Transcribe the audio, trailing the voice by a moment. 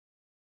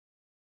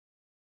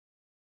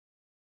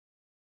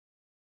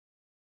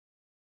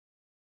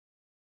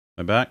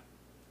I back?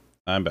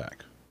 I'm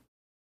back.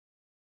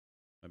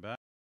 Am I back?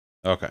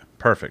 Okay,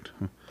 perfect.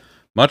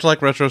 Much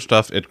like retro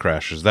stuff, it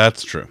crashes.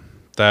 That's true.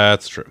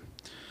 That's true.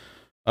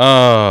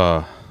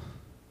 Did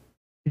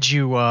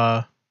you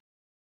have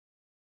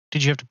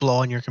to blow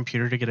on your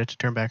computer to get it to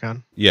turn back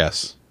on?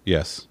 Yes.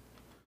 Yes.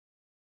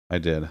 I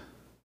did.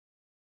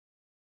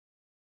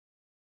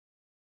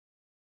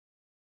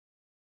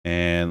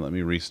 And let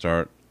me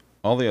restart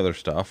all the other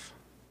stuff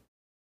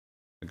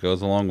that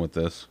goes along with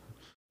this.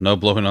 No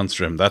blowing on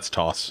stream. That's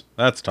toss.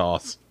 That's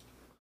toss.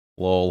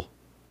 Lol.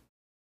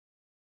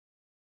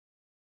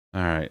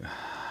 Alright.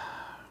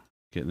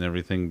 Getting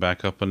everything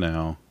back up and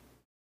now.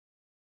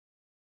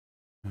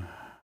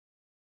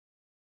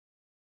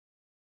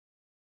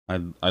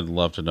 I'd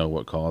love to know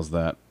what caused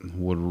that.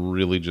 Would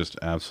really just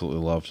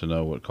absolutely love to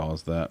know what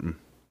caused that.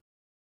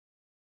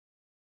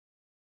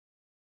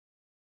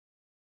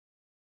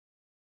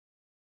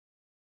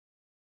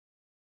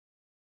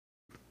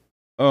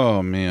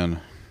 Oh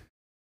man.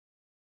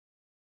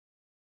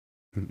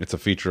 It's a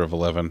feature of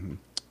 11.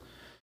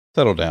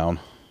 Settle down.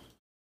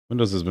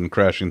 Windows has been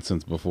crashing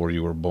since before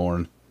you were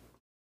born.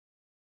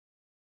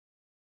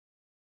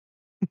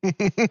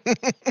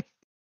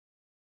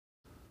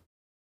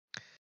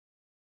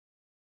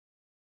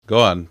 Go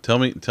on. Tell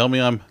me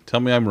I'm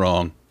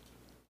wrong.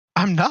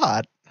 I'm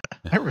not.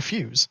 I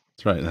refuse.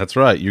 That's right. That's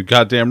right. You're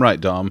goddamn right,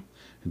 Dom.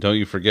 And don't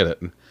you forget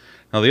it.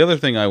 Now the other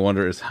thing I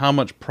wonder is how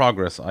much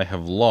progress I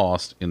have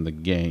lost in the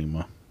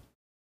game.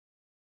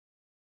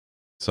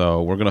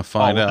 So we're gonna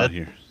find out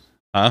here.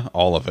 Huh?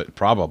 All of it,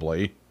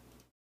 probably.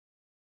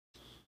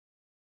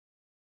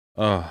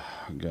 Oh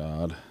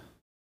God.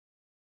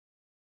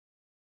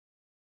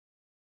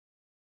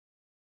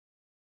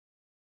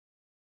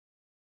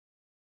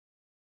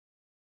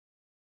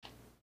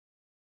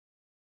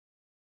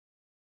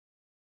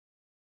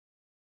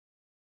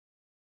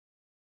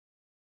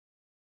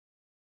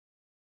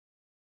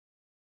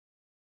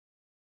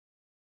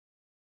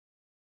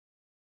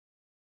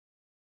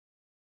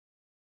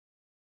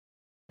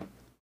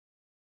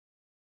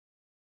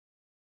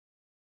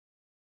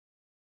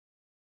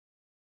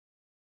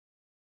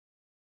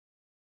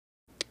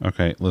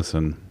 Okay,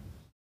 listen.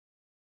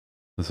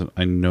 Listen,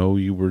 I know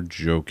you were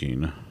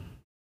joking.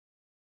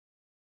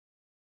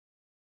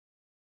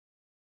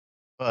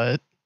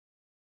 But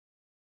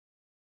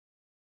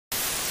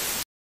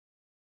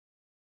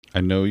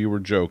I know you were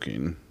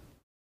joking.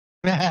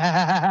 But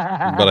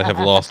I have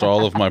lost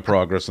all of my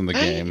progress in the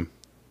game.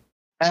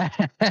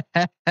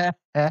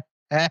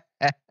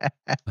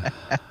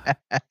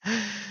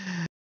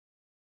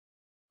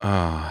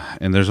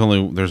 And there's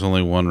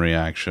only one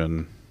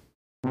reaction.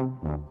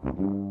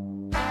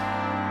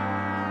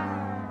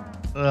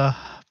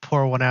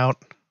 Pour one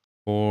out.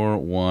 Pour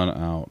one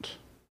out.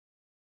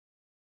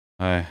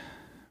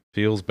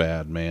 Feels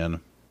bad, man.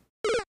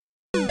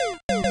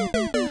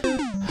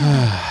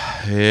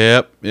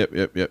 Yep.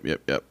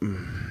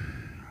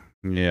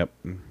 Yep.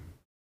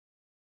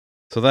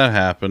 So that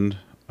happened.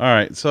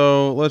 Alright,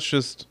 so let's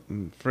just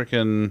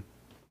frickin'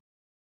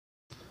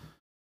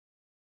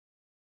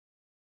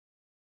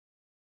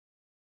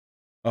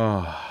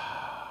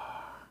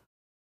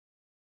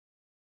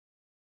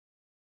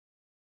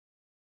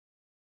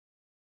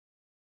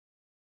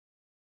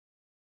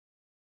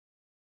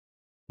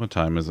 What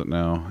time is it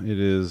now? It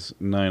is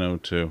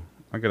 9:02.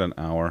 I got an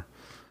hour.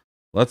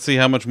 Let's see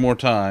how much more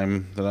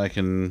time that I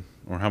can,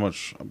 or how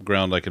much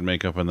ground I can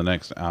make up in the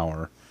next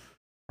hour.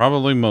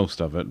 Probably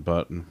most of it,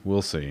 but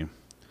we'll see.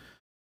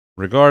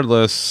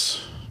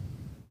 Regardless,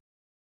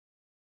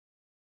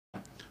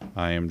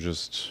 I'm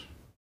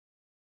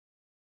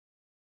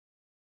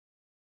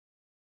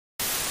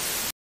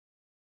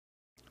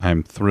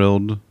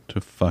thrilled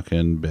to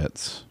fucking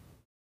bits.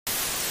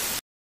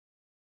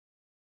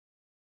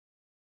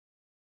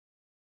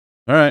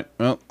 Alright,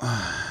 well.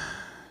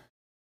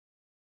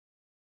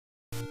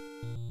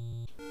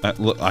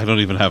 Look, I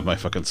don't even have my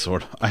fucking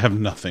sword. I have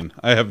nothing.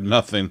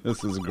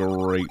 This is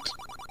great.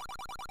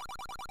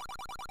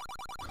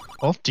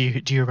 Well, do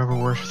you remember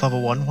where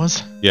level 1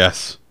 was?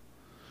 Yes.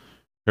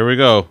 Here we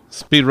go.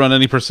 Speedrun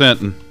any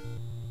percent.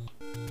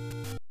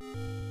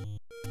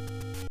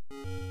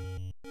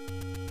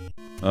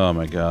 Oh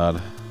my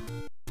god.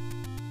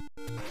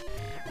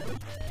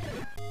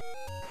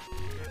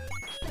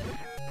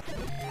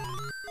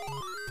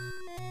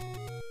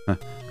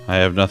 I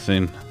have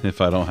nothing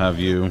if I don't have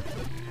you.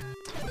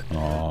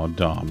 Aw,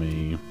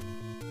 Dommy.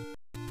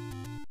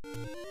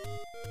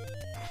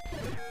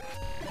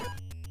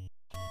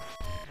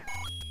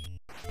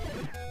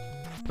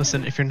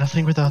 Listen, if you're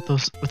nothing without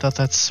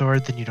that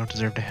sword, then you don't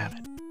deserve to have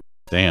it.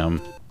 Damn.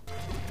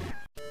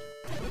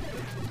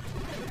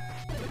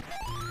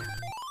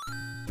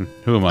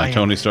 Who am I,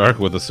 Tony Stark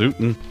with a suit?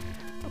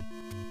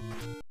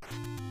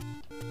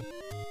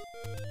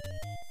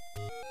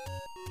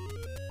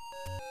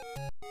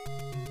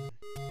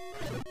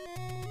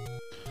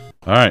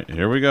 Alright,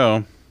 here we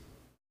go.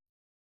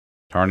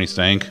 Tarny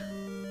stank.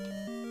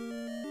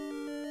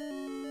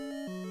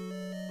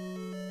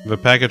 The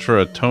package for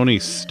a Tony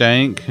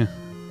Stank.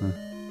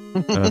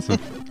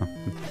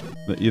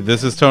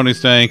 This is Tony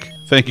Stank.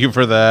 Thank you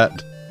for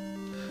that.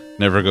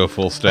 Never go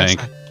full stank.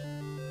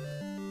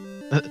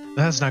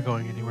 That's not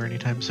going anywhere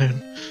anytime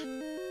soon.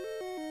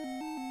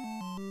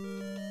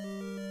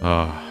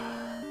 Oh.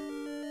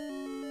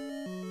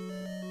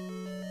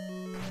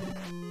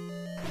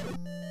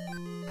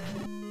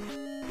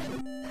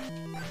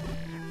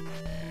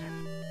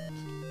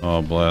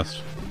 Oh,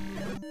 blessed.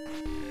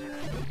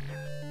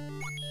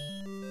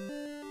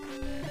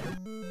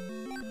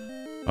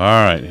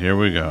 Alright, here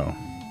we go.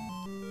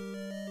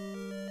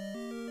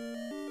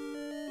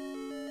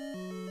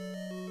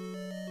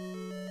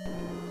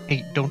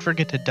 Hey, don't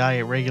forget to die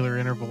at regular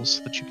intervals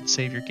so that you can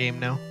save your game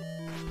now.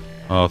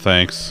 Oh,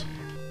 thanks.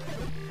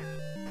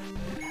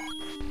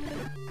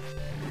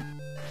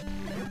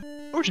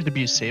 Or just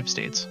abuse save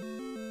states.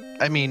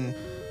 I mean,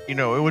 you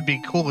know, it would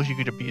be cool if you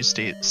could abuse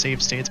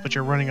save states, but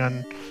you're running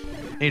on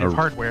native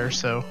hardware,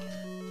 so...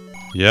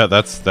 Yeah,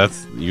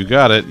 that's you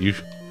got it.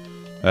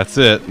 That's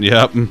it.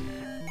 Yep.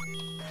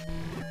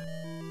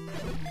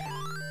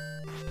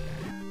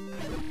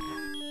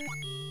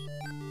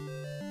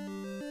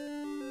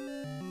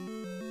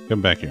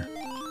 Come back here.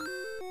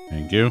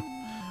 Thank you.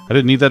 I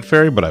didn't need that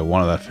fairy, but I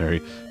wanted that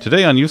fairy.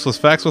 Today on Useless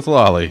Facts with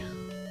Lolly.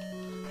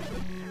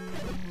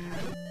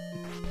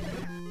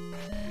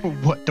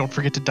 What? Don't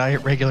forget to die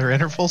at regular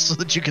intervals so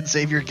that you can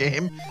save your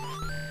game?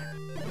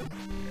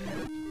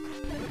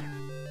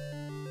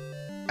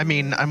 I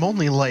mean, I'm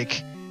only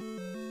like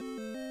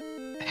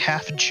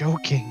half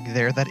joking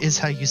there. That is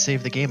how you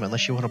save the game,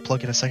 unless you want to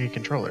plug in a second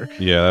controller.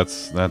 Yeah,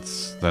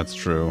 that's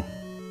true.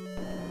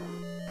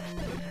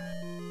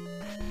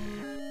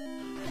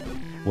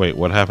 Wait,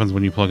 what happens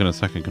when you plug in a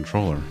second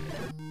controller?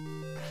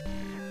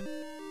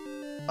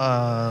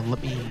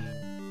 Let me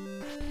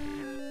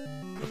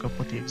look up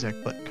what the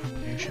exact button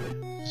combination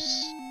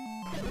is.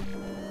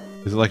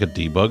 Is it like a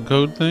debug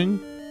code thing?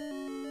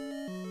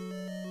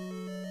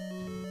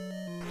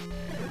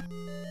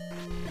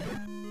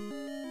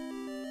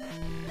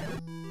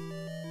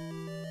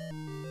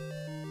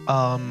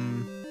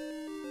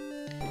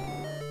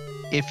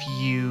 If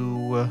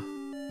you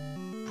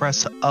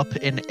press up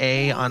and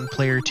A on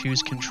player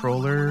 2's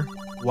controller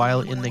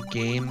while in the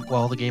game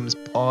is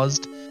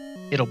paused,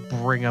 it'll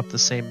bring up the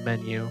same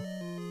menu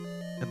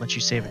and let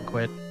you save and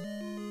quit.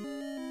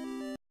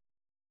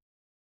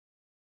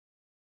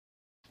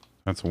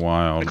 That's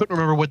wild. I couldn't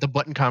remember what the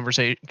button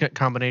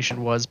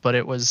combination was, but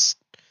it was...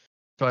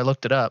 So I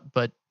looked it up,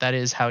 but that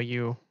is how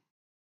you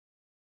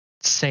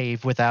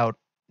save without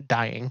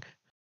dying.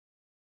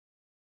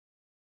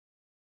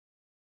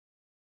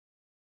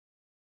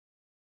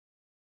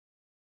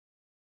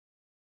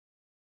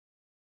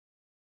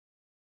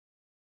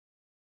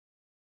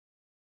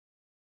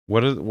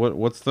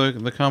 What's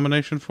the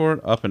combination for it?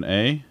 Up and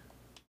A?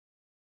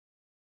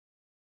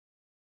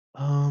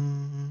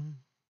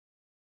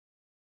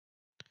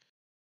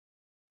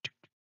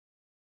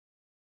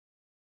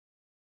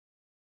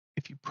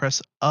 If you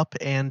press up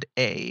and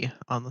A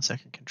on the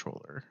second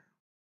controller.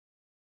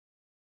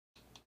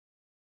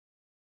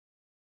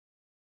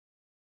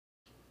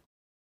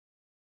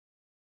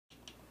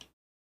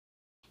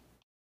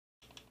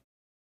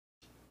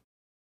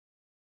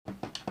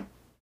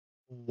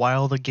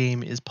 While the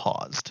game is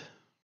paused.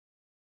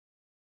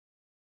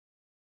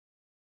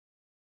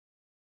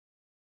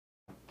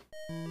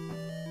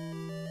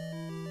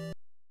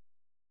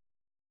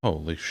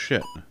 Holy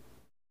shit.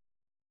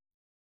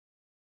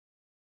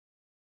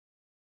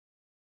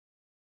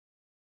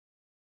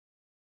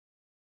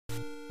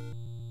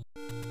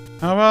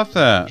 How about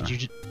that?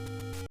 Did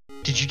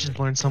you just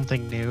learn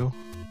something new?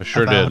 I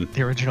sure about did.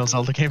 The original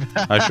Zelda game.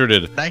 I sure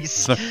did.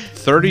 Nice.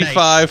 35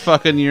 nice.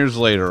 fucking years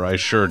later, I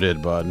sure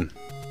did, bud.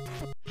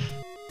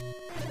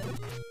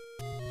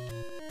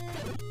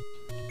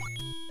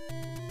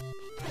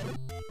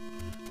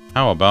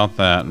 How about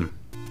that?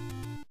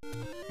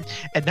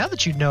 And now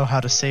that you know how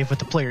to save with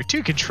the player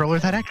 2 controller,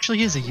 that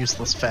actually is a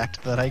useless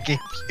fact that I gave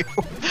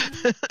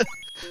you.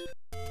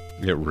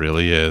 It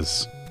really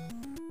is.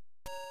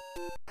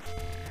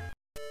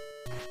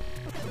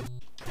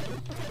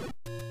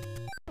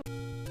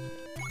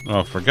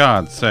 Oh, for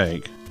God's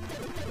sake.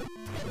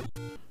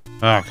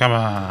 Oh, come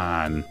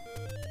on.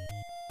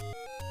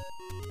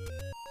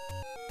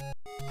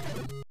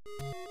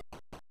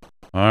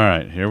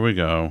 Alright, here we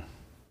go.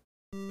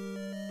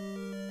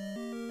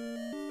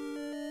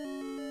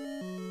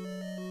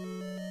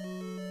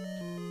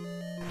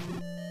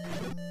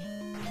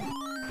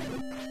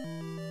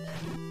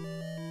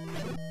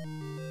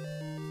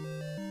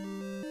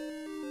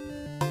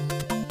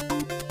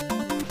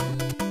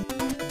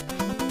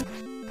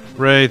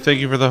 Ray, thank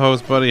you for the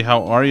host, buddy.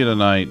 How are you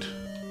tonight?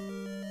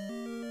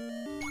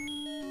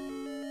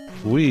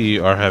 We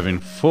are having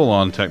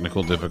full-on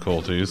technical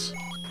difficulties.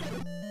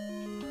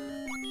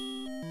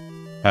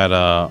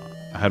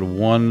 Had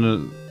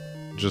one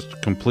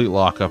just complete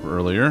lockup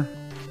earlier.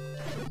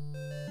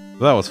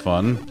 That was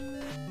fun.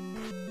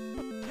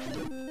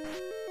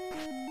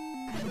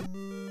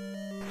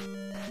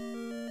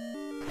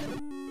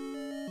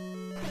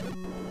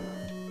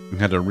 I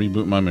had to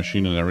reboot my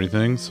machine and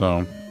everything,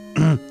 so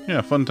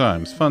Yeah, fun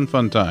times. Fun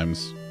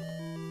times.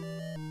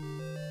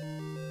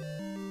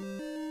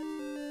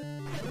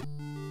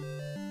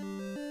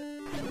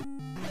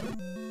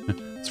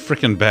 It's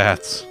frickin'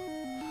 bats.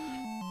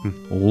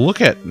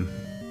 Look at.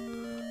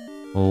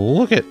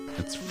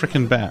 It's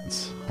frickin'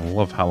 bats. I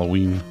love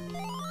Halloween.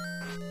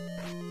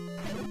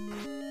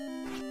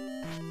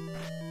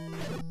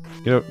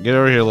 Get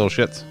over here, little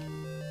shits.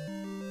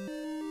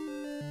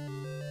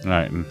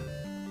 Alright.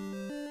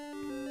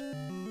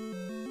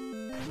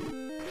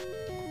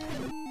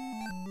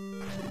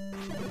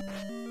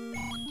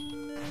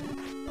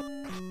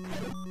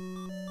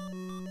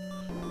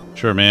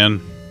 Sure,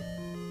 man.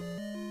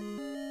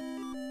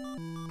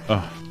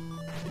 Oh.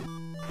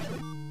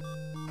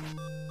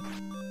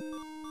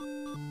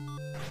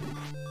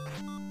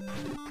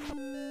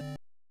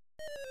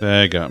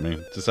 They got me.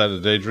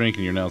 Decided to day drink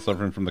and you're now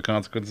suffering from the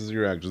consequences of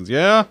your actions.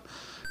 Yeah,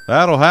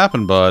 that'll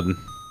happen, bud.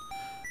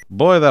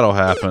 Boy, that'll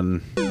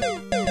happen.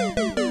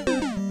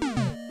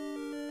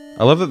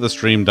 I love that the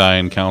stream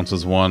dying counts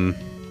as one.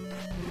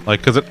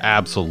 Like, because it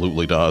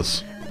absolutely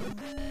does.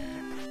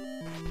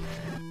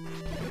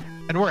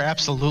 And we're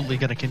absolutely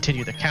going to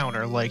continue the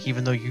counter, like,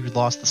 even though you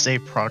lost the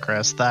save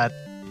progress, that...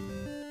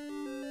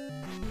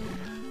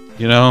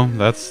 You know,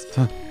 that's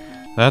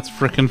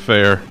frickin'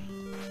 fair.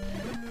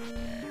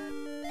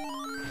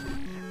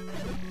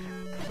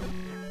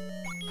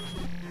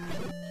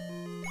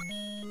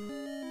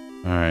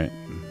 Alright.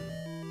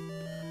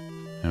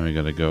 Now we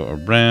gotta go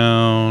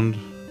around.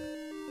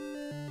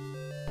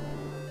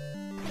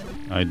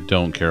 I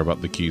don't care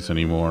about the keys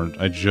anymore.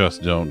 I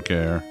just don't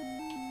care.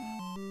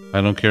 I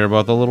don't care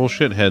about the little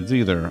shitheads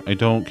either. I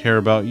don't care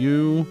about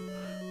you.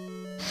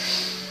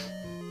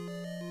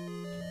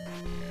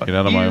 Get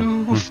out of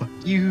my... Fuck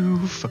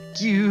you, fuck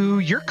you,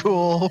 you're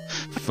cool.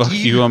 Fuck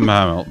you, I'm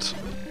out.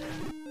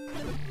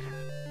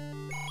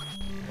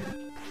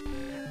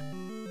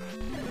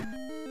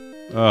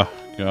 Oh,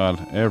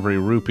 God. Every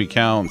rupee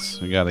counts.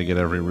 We gotta get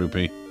every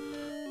rupee.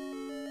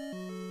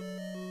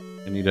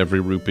 I need every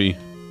rupee.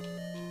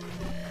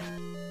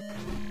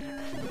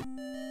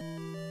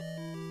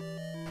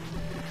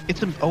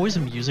 It's always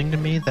amusing to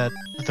me that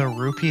the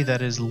rupee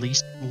that is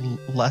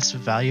less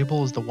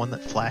valuable is the one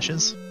that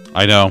flashes.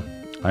 I know.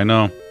 I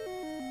know.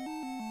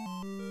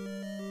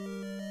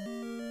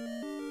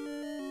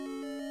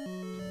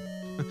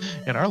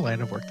 In our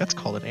line of work, that's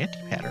called an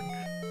anti-pattern.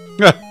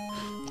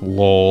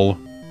 Lol.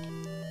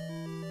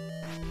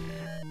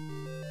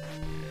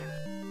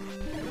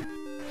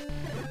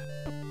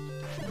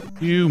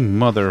 You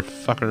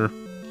motherfucker.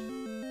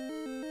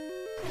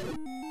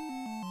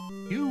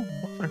 You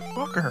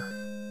motherfucker.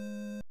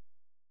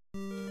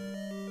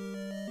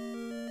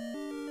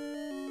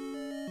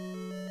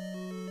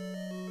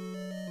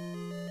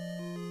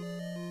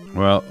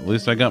 Well, at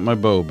least I got my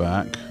bow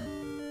back.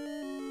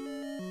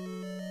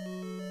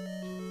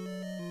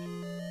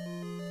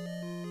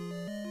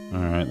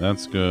 Alright,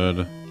 that's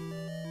good.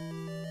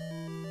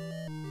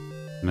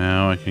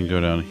 Now I can go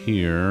down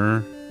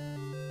here.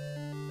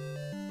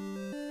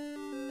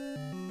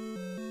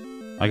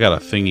 I got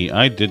a thingy.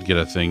 I did get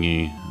a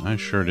thingy. I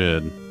sure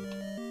did.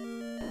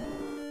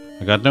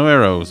 I got no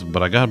arrows,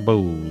 but I got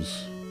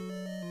bows.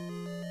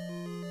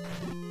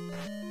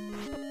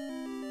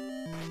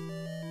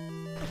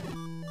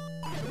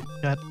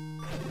 Got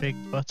big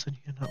butts in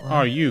you, not lying.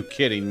 Are you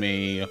kidding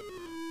me?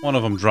 One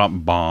of them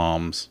dropped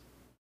bombs.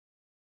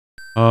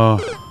 Oh.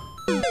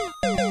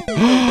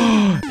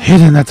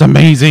 Hidden, that's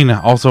amazing.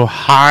 Also,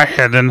 hi,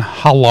 Hidden.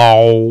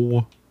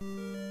 Hello.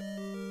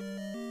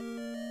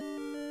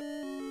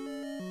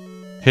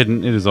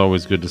 Hidden, it is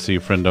always good to see you,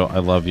 friendo. I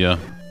love you.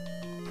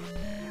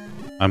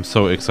 I'm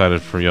so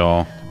excited for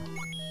y'all.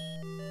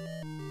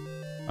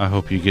 I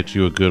hope you get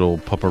you a good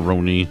old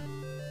pepperoni.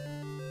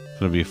 It's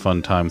gonna be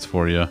fun times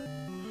for you.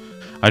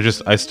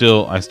 I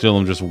still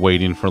am just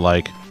waiting for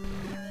like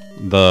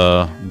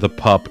the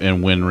pup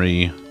and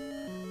Winry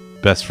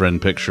best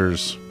friend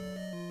pictures.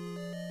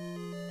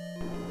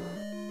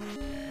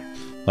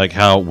 Like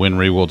how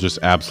Winry will just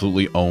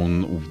absolutely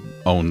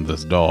own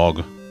this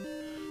dog.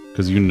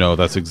 Because you know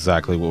that's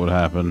exactly what would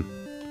happen.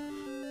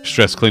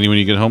 Stress cleaning when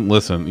you get home.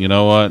 Listen, you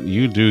know what?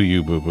 You do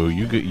you, boo-boo.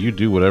 You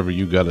do whatever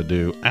you gotta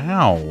do.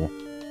 Ow!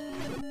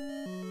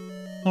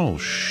 Oh,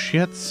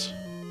 shits.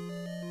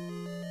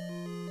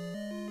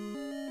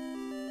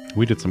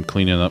 We did some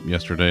cleaning up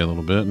yesterday a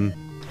little bit. And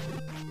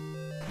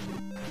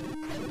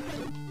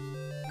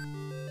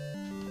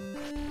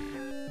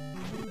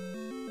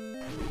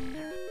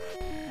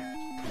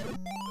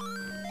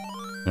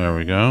there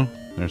we go.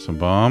 There's some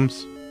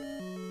bombs.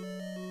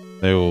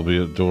 They will be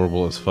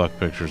adorable as fuck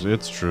pictures.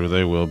 It's true,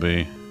 they will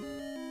be.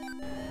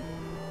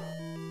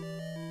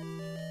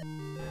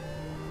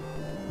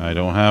 I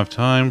don't have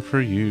time for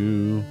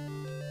you.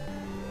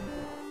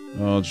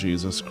 Oh,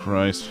 Jesus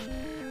Christ.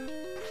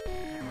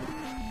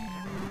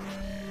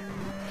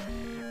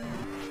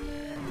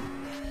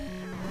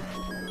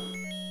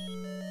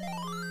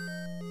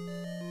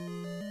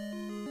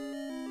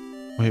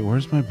 Wait,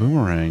 where's my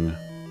boomerang?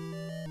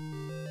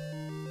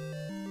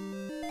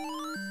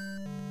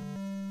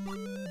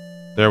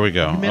 There we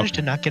go. You managed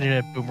to not get it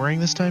at boomerang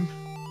this time?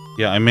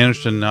 Yeah, I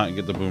managed to not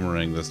get the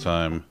boomerang this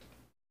time.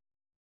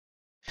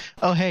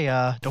 Oh, hey,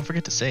 don't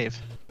forget to save.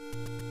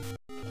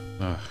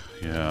 Ugh,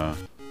 yeah.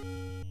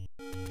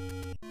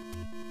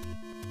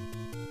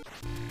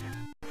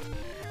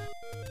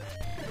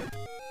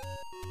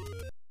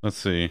 Let's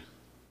see.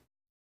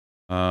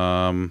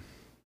 Where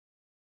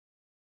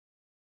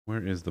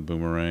is the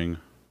boomerang?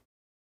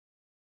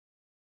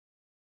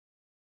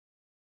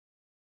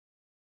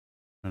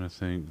 Trying to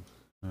think.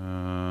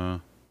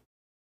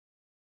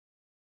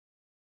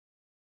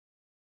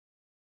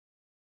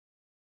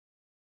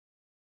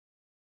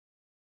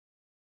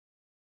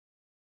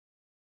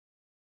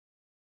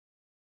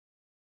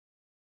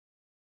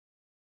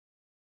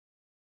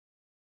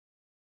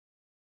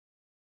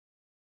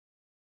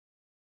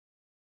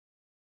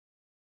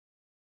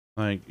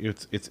 Like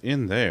it's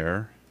in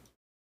there.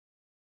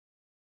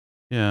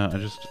 Yeah,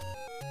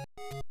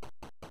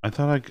 I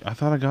thought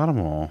I got them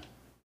all.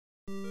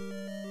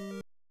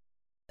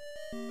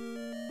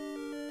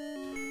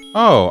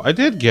 Oh, I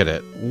did get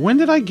it. When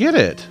did I get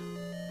it?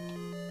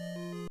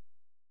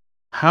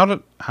 How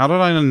did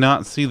I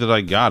not see that I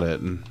got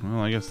it?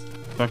 Well, I guess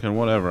fucking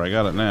whatever. I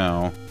got it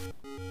now.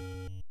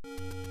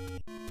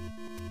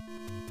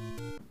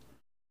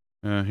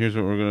 Here's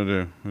what we're gonna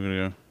do. We're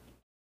gonna go.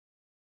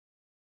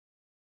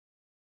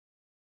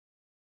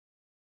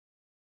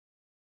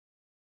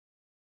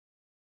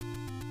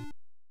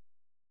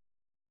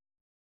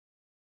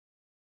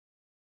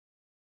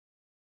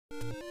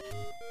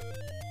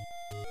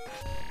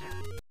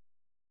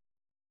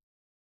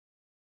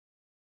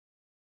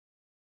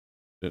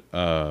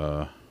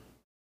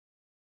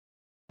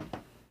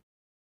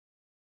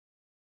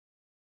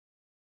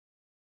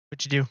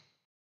 What'd you do?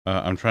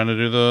 I'm trying to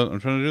do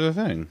the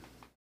thing.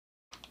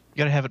 You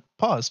gotta have it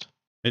paused.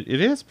 It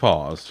is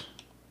paused.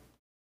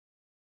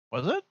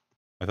 Was it?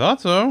 I thought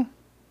so.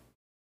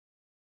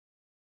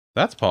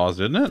 That's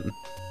paused, isn't it?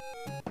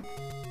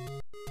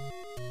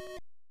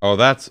 Oh,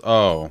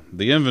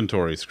 the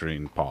inventory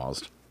screen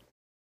paused.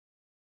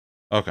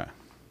 Okay.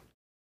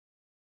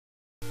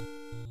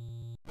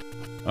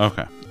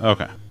 Okay.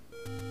 Okay.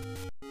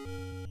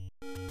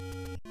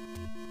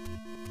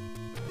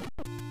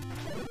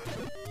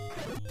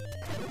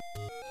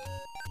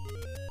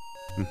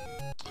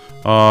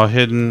 Oh,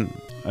 Hidden,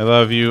 I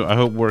love you. I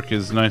hope work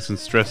is nice and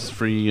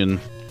stress-free and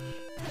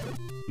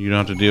you don't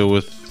have to deal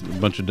with a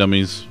bunch of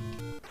dummies.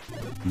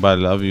 But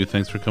I love you.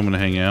 Thanks for coming to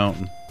hang out.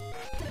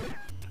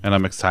 And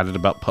I'm excited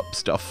about pup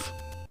stuff.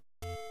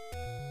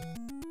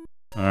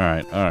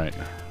 Alright, alright.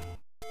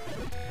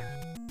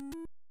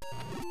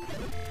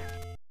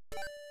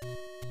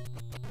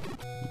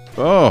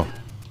 Oh!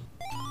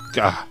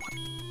 God.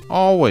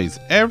 Always.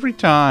 Every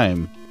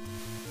time.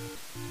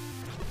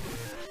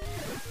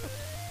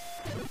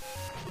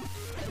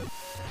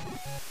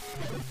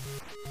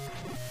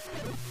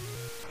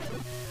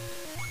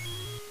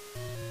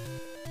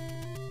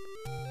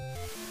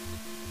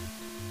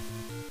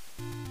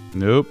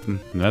 Nope,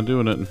 not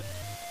doing it.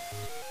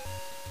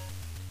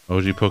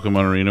 OG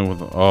Pokemon Arena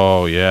with...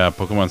 Oh, yeah.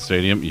 Pokemon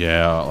Stadium.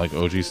 Yeah, like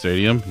OG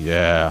Stadium.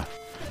 Yeah.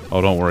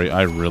 Oh, don't worry.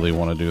 I really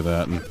want to do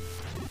that.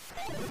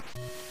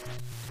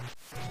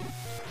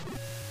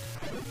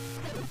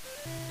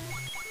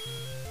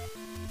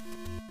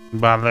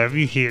 But I love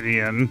you,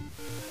 Hideon.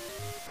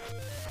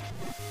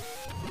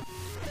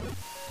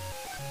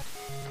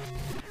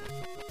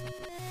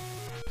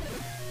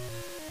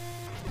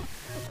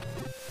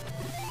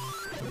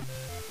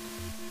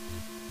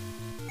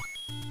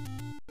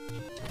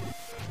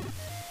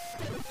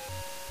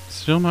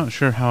 Still not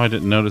sure how I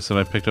didn't notice that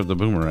I picked up the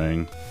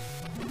boomerang.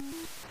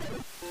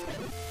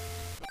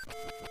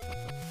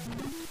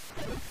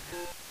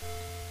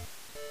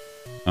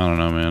 I don't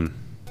know, man.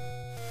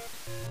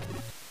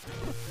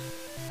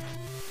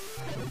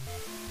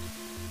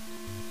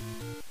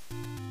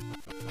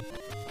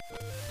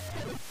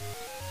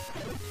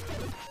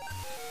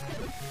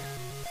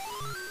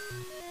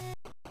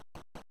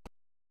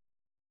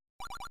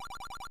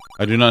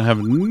 I do not have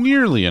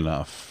nearly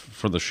enough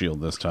for the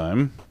shield this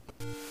time.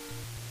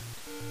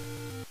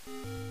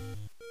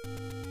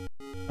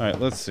 Alright,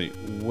 let's see.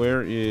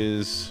 Where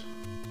is...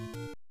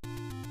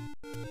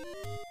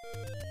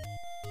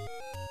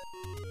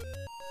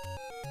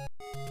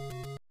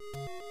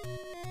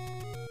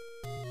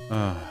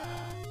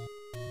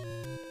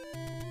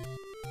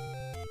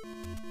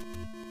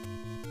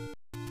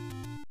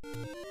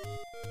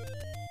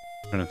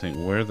 Trying to think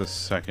where the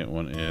second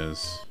one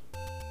is.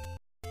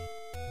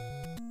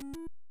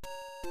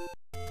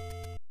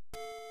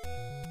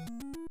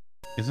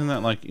 Isn't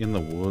that like in the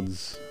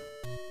woods?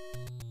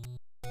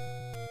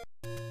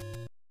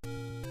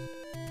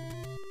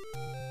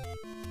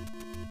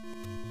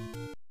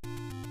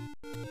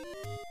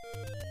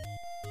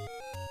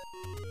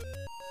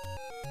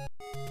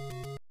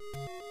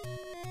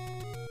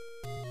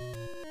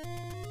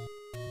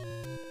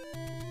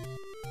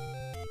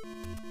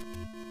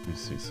 Let me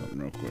see something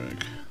real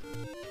quick.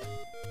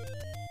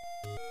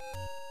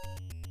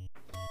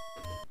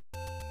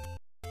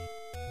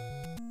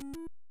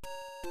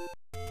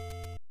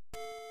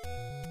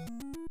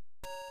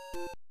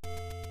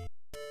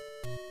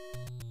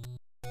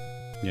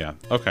 Yeah.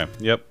 Okay.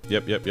 Yep.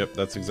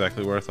 That's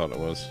exactly where I thought it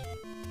was.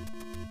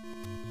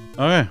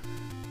 Okay.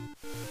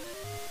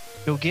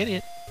 Go get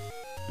it.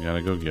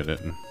 Gotta go get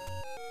it.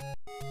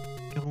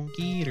 Go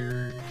get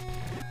her.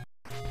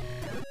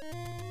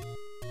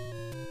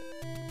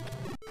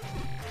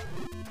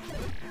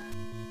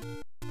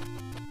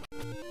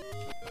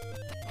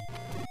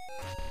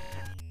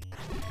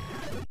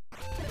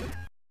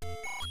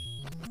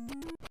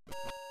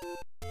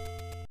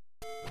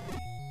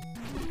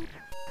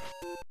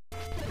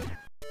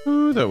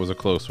 Ooh, that was a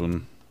close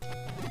one.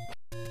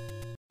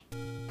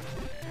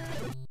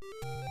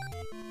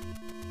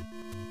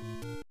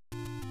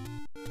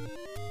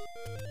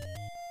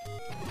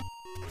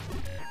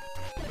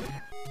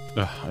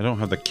 Ugh, I don't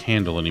have the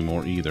candle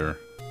anymore either.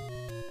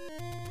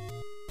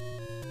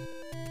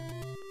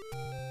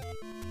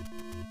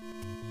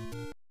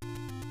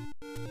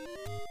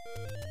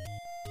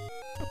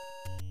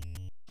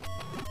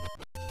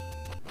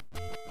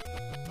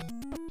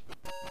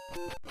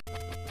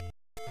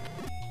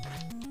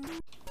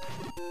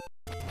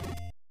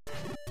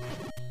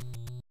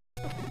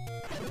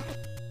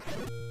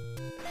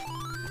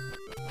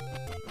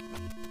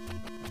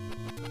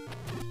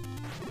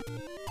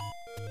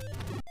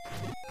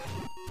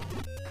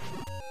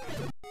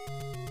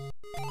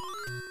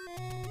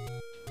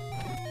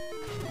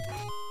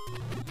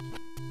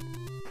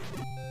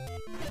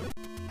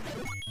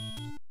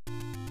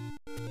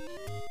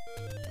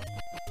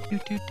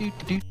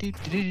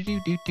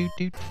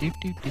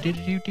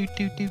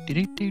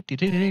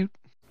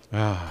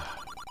 Ah.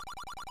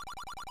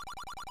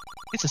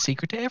 It's a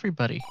secret to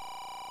everybody.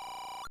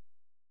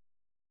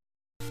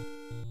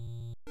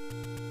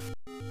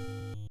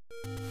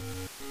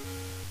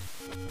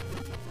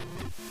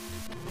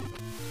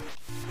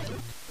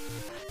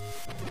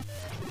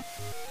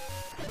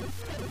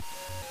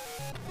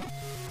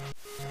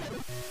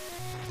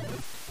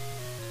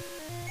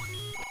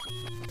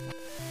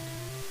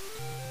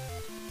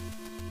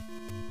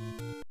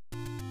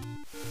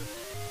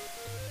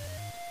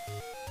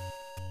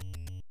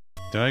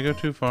 Did I go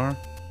too far?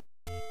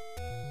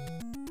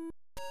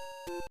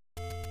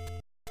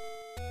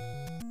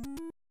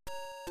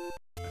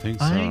 I think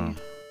so.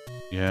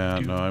 Yeah,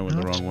 no, I went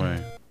the wrong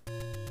way.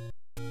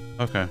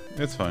 Okay,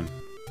 it's fine.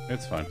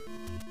 It's fine.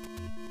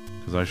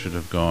 Because I should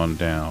have gone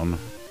down.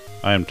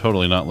 I am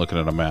totally not looking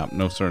at a map.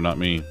 No, sir, not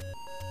me.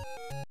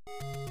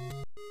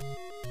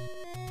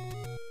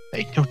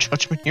 Hey, no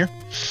judgment here.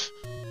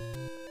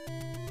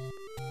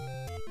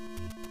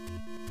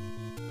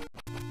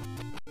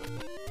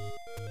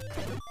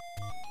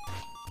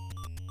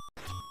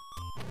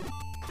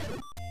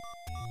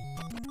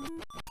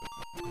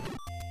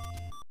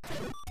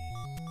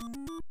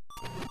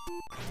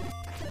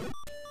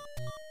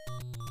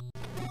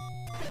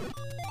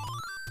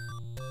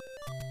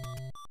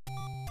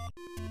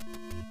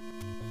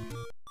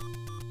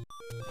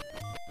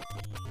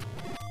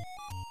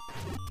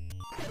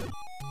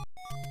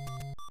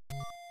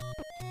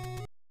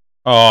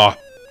 Oh.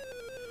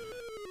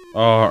 Oh,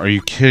 are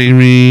you kidding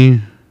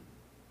me?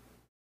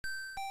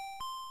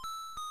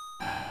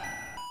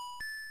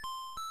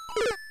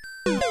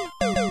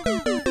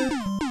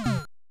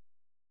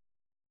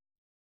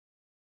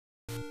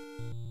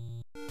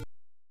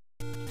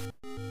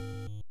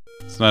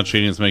 It's not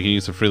cheating, it's making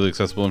use of freely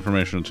accessible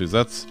information tools.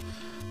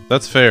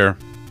 That's fair.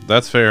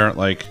 That's fair.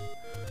 Like,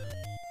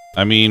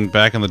 I mean,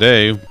 back in the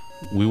day,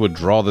 we would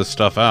draw this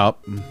stuff out.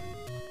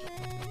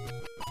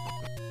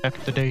 Back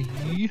in the day.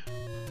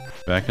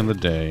 Back in the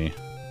day.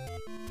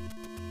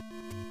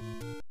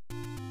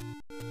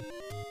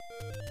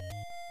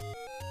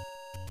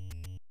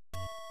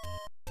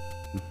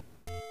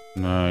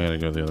 No, I gotta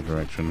go the other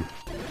direction.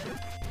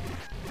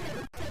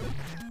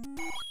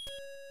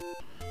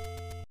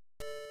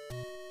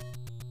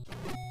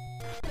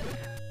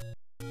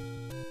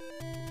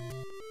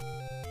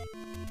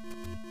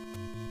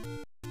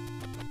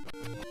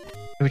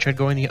 We tried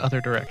going the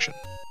other direction.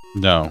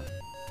 No.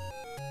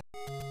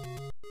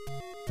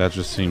 That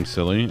just seems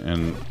silly,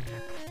 and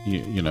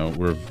you know,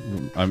 we're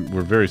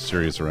very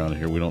serious around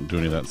here. We don't do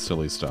any of that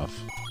silly stuff.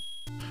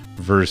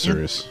 Very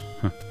serious.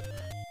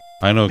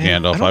 I know,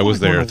 man, Gandalf. I was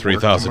there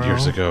 3,000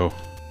 years ago.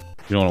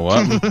 You know what?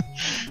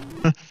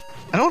 I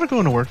don't want to go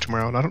into work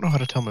tomorrow, and I don't know how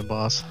to tell my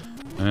boss.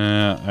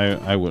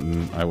 I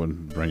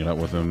wouldn't bring it up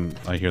with him.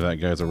 I hear that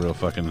guy's a real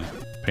fucking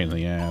pain in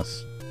the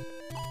ass.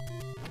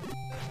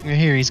 I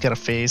hear he's got a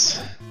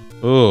face.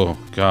 Oh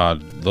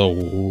God, the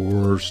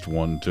worst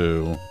one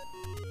too.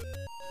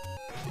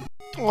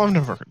 Well, I've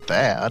never heard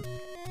that.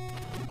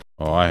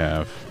 Oh, I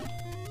have.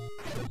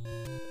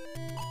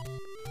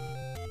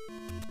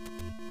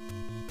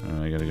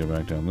 I gotta go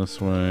back down this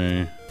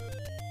way.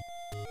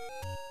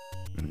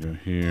 Gonna go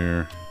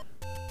here.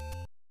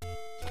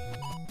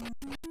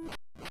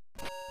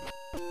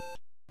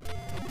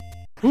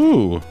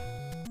 Ooh!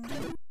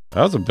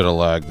 That was a bit of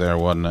lag there,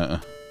 wasn't it?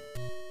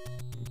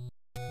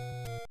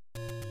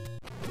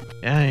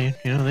 Yeah,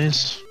 you know,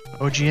 these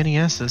OG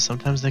NESs,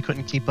 sometimes they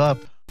couldn't keep up.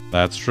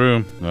 That's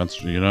true.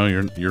 That's, you know,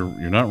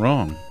 you're not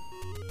wrong.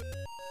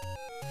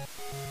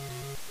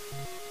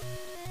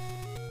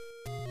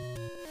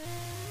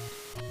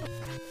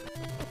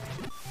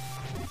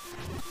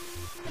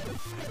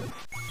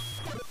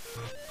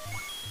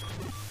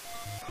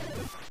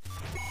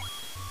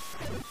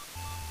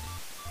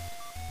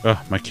 Ugh,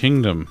 my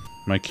kingdom.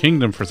 My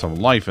kingdom for some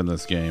life in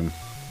this game.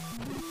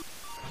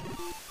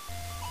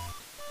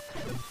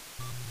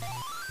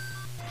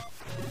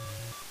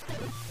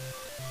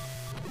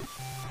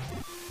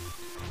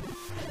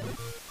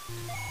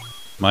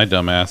 My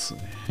dumbass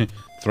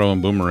throwing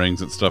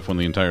boomerangs at stuff when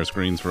the entire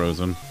screen's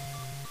frozen.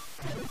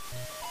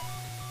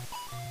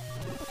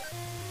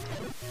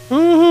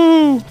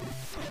 Woohoo!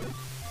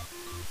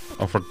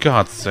 Oh, for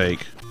God's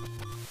sake.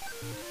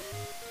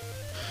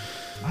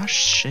 Ah,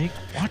 Shake,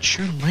 watch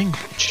your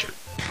language.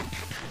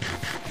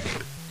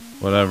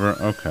 Whatever,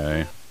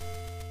 okay.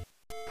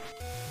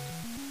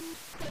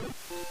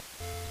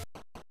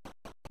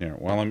 Here,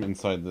 while I'm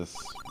inside this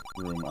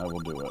room, I will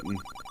do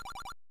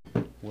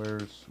it.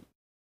 Where's...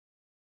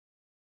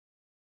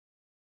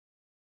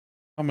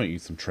 I'm gonna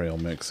eat some trail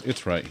mix.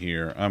 It's right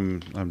here.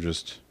 I'm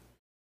just...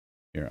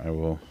 Here, I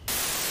will...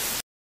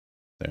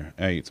 There,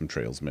 I eat some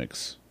trails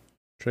mix.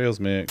 Trails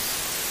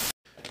mix.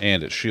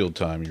 And it's shield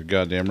time. You're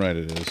goddamn right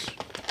it is.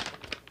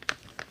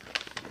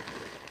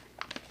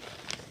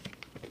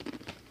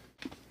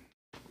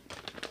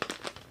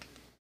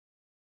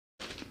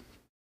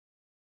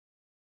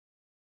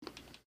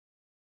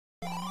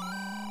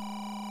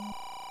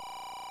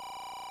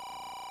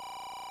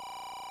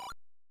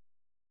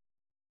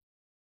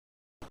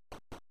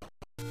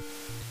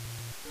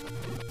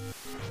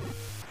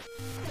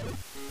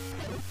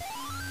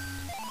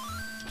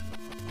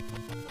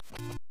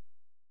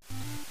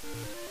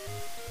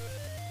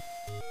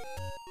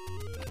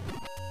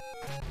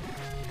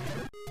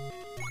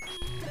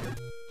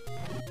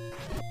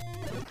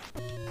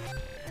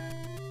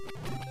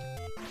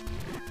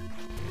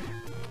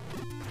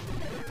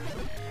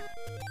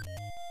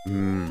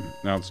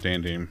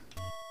 Outstanding.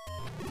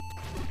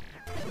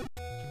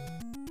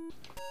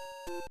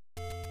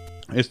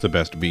 It's the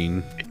best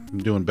bean. I'm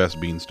doing best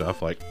bean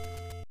stuff, like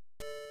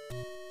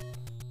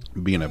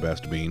being a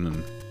best bean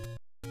and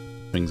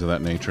things of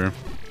that nature.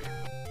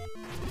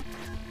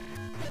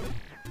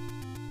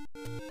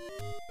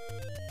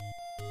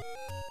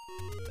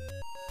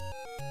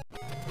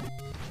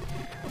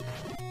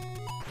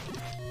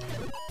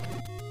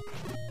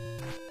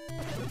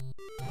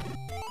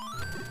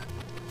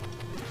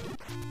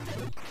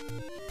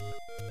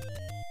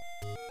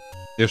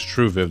 It's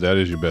true, Viv. That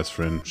is your best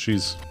friend.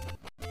 She's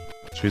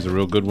a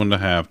real good one to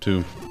have,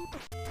 too.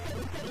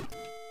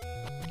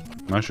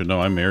 I should know.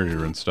 I married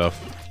her and stuff.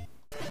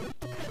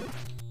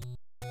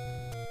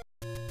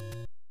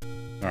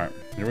 Alright,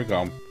 here we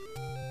go.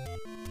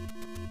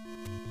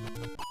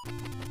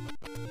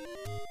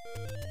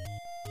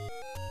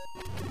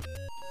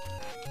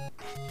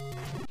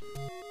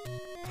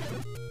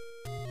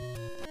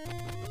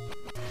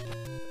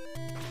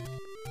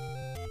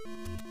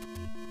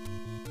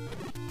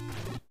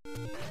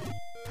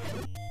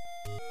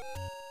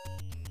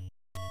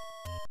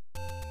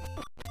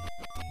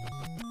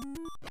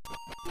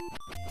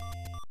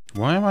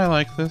 Why am I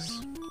like this?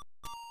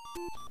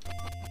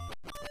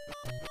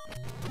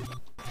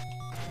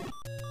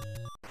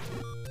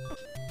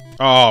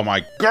 Oh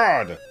my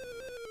God!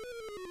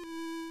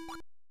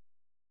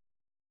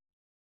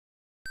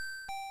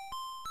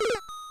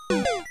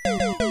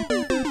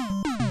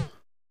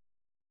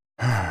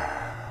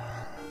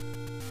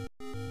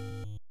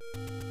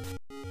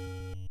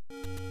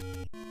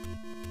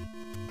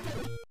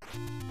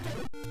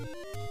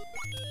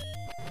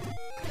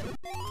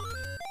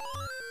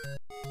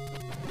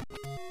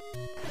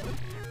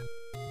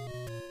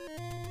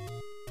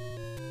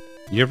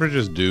 You ever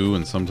just do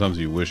and sometimes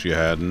you wish you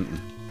hadn't?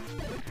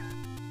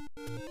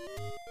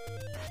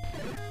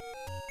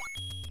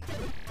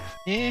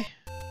 Eh.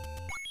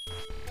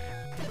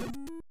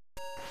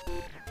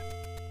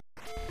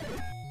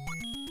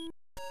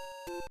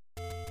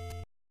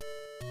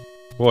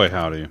 Boy,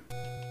 howdy.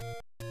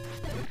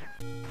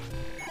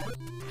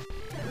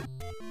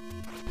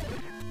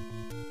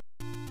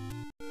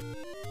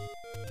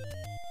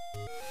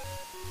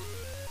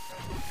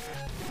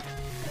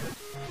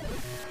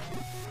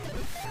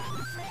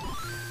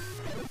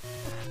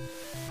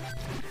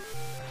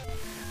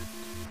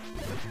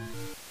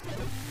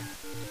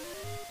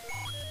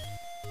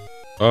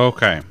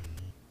 Okay.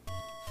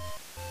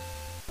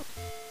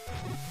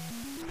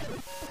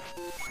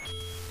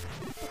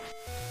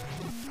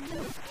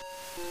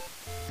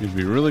 It'd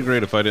be really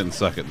great if I didn't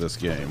suck at this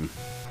game.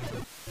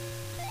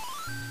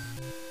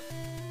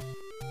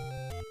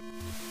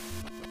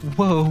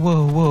 Whoa,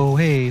 whoa, whoa,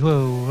 hey,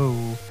 whoa,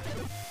 whoa.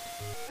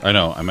 I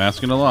know, I'm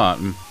asking a lot.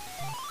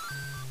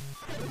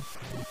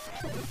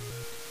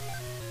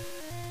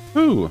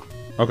 Ooh.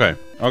 Okay,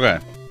 okay.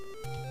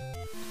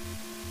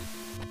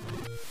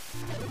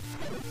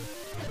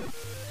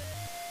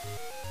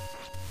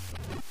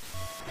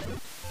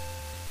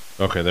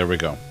 Okay, there we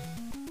go.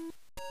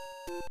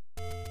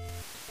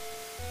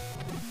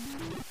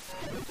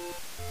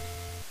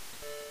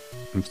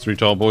 It's 3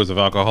 tall boys of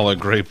alcoholic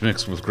grape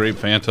mixed with grape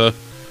Fanta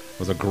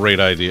was a great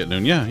idea at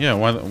noon. Yeah,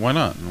 why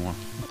not?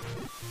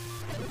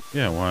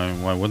 Yeah,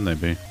 why wouldn't they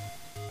be?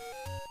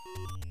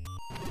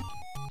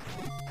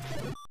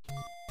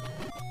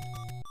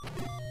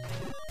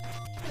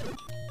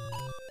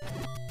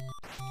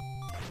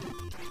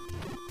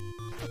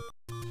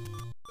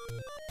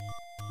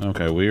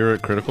 Okay, we are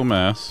at critical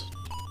mass.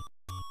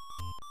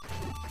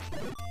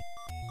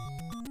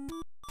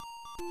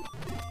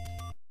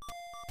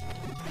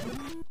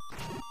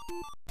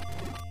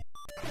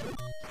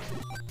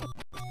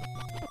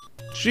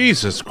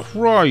 Jesus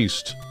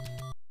Christ!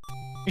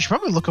 You should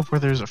probably look up where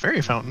there's a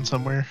fairy fountain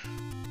somewhere.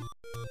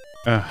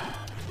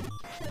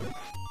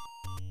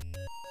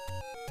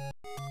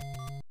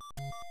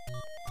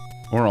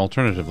 Or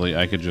alternatively,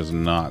 I could just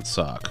not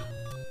suck.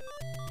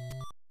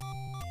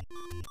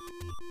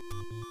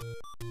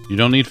 You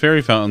don't need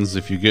fairy fountains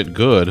if you get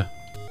good.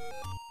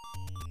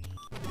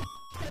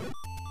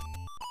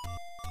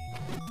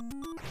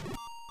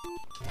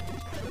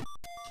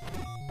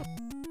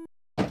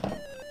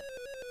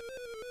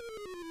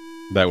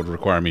 That would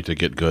require me to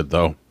get good,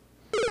 though.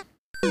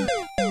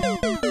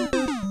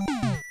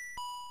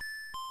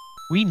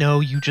 We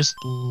know you just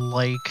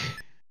like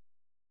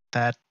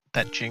that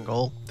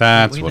jingle.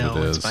 That's we what know,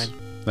 it is. It's fine.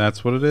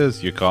 That's what it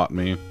is. You caught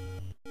me.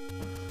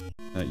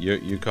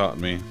 You caught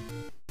me.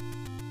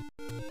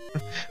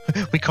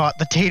 We caught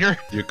the tater.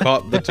 You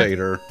caught the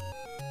tater.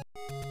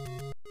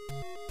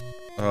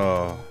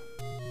 Oh.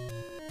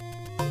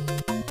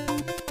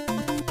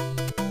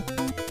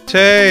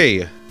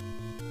 Tay!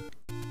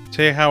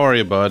 Tay, how are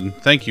you, bud?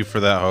 Thank you for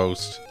that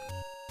host.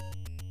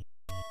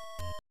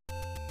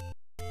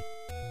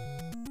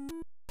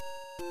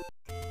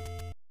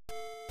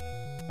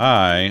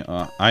 I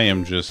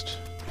am just...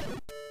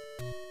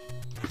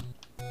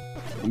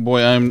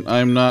 Boy,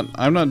 I'm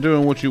not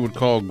doing what you would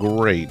call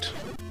great.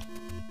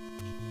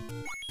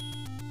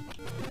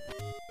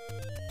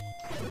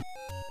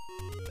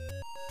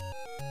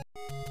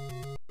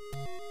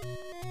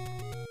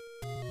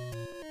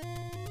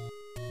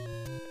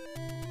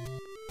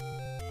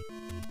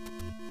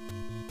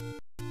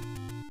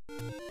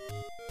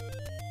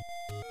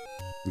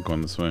 I'm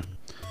going this way.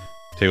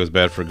 Tay was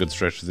bad for a good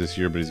stretch this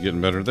year, but he's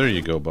getting better. There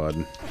you go,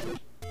 bud.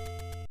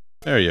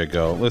 There you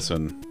go.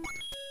 Listen,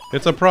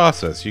 it's a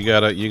process. You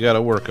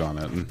gotta work on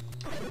it.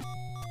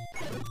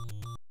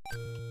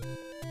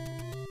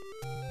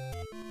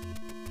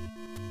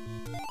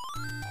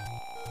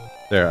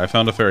 There, I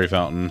found a fairy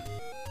fountain.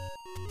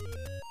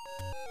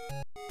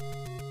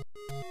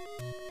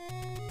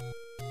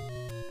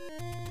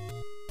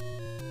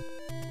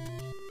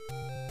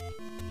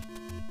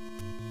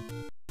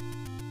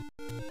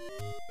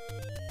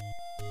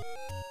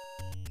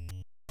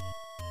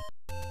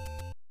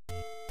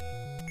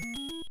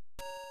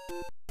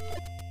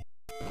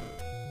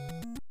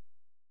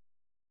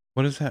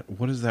 What is that?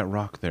 What is that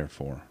rock there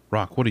for?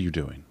 Rock, what are you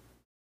doing?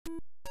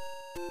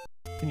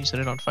 Can you set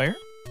it on fire?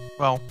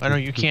 Well, I know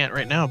you can't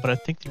right now, but I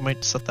think you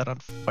might set that on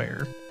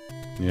fire.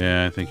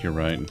 Yeah, I think you're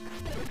right.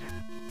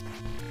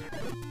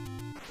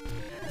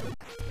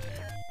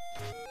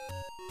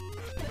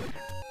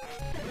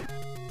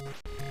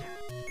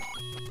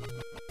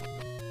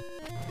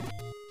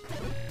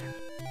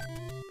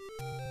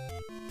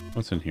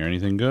 What's in here?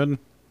 Anything good?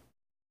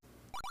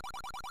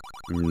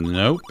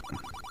 Nope.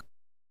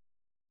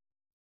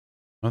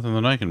 Nothing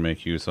that I can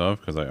make use of,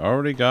 because I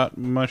already got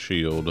my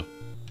shield.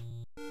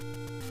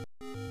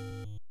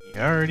 You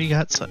already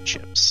got sun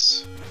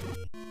chips.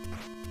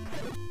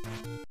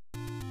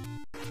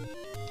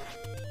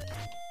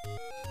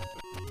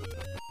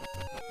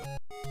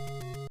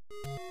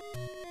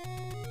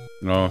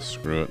 Oh,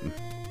 screw it.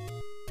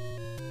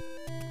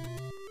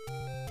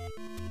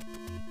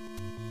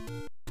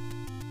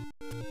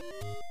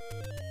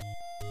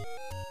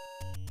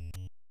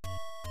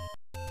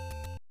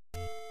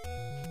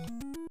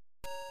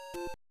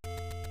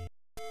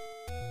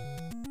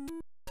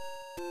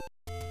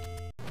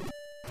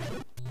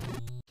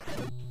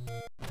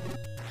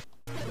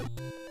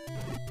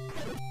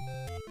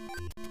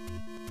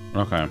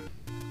 Okay.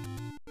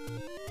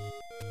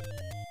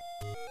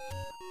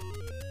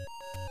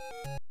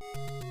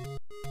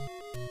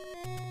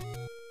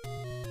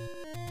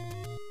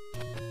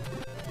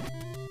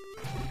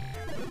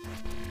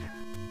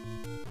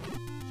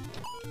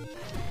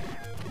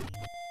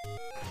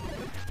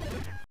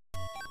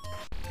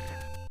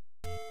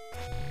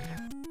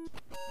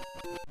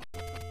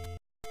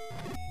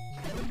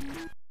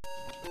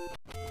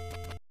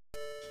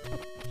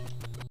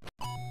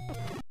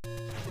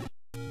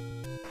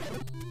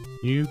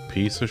 You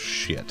piece of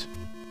shit.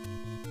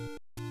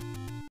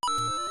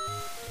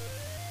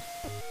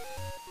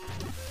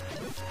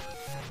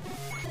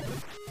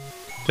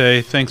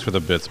 Tay, thanks for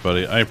the bits,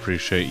 buddy. I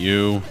appreciate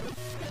you.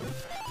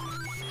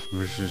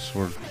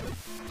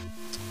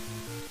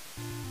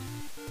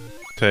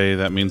 Tay,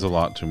 that means a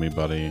lot to me,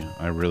 buddy.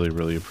 I really,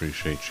 really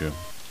appreciate you.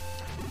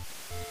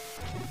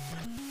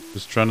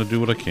 Just trying to do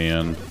what I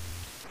can.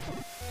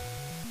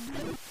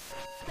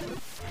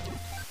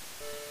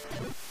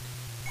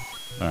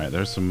 Alright,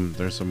 there's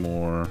some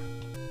more.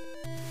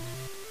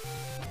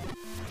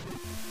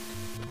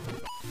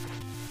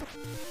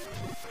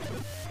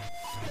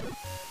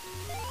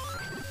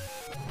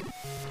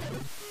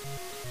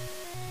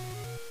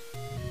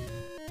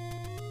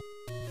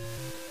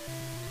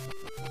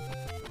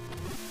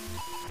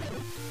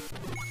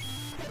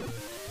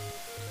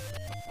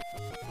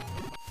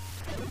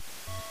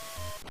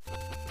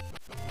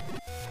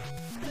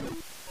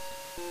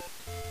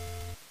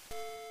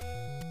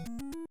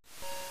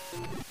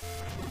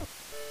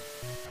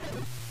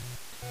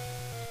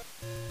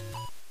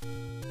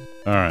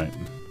 Alright.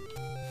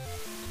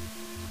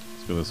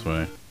 Let's go this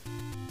way.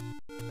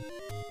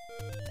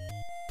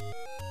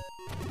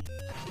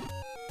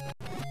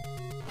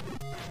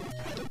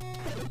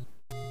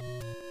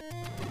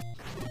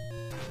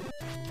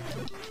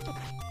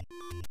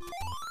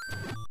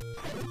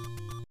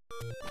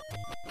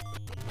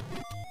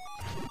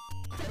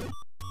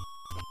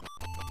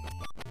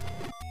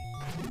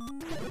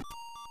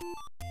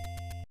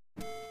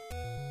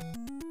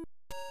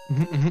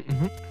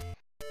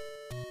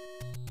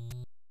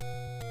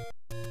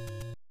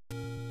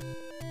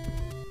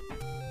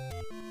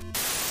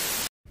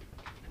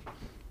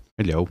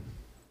 Hello.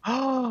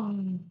 Oh,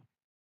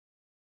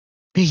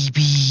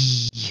 baby.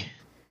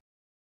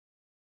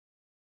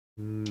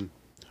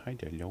 Hi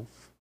there,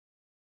 loaf.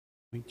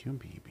 How you doing,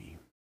 baby?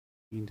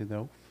 Being the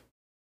loaf?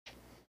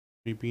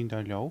 You being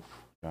the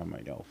loaf? Yeah, my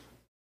loaf.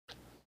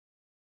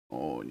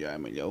 Oh, yeah,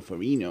 my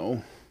loaferino.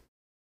 How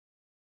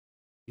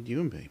you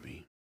doing,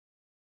 baby?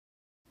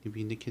 You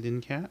being the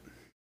kitten cat?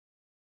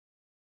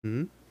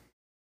 You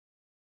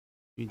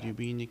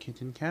being the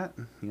kitten cat?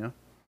 Yeah.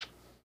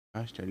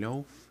 Gosh, the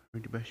loaf.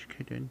 You're the best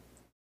kitten.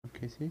 No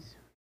kisses?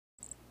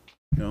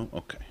 No?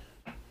 Okay.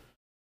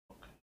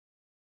 Okay.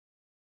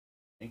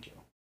 Thank you.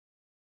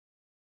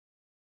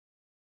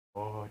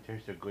 Oh,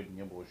 there's a good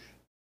nibbles.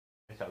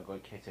 There's a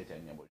good kisses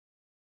and nibbles.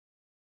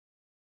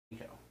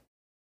 Thank you.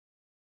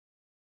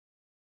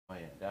 Oh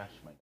yeah, that's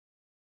my...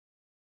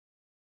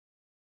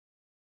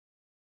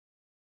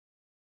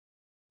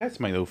 That's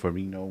my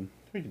loaferino.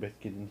 You're the best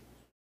kitten.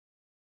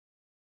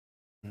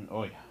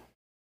 Oh yeah.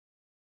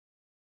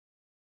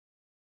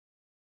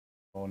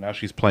 Oh, now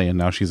she's playing.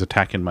 Now she's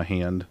attacking my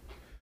hand.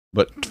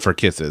 But for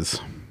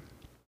kisses.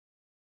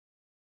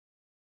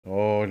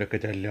 Oh, look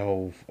at that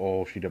loaf.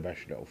 Oh, she the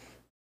best loaf.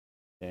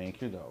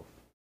 Thank you, loaf.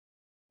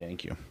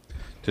 Thank you.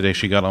 Today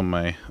she got on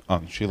my...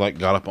 she like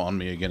got up on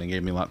me again and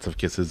gave me lots of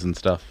kisses and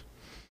stuff.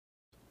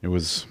 It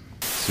was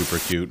super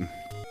cute.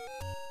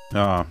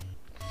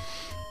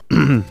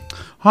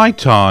 Hi,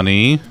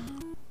 Tawny.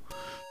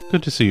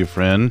 Good to see you,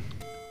 friend.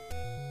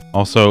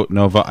 Also,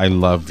 Nova, I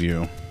love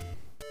you.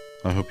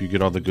 I hope you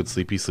get all the good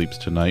sleepy sleeps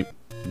tonight.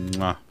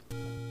 Mwah.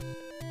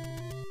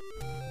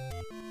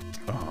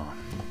 Oh.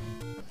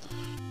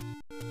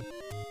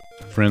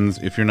 Friends,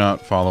 if you're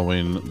not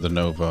following the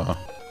Nova,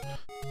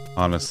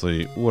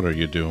 honestly, what are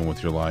you doing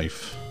with your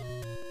life?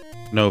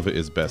 Nova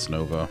is best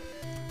Nova.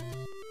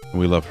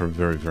 We love her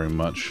very, very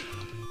much.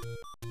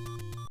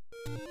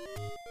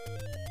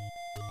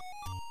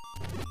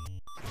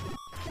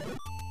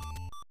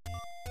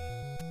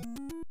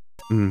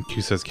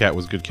 Q says cat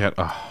was good cat.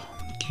 Oh,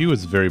 Q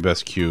is very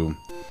best Q.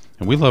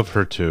 And we love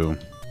her too.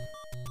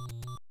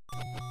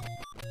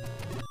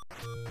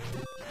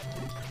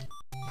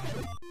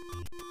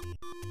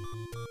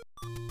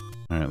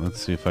 Alright,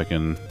 let's see if I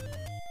can...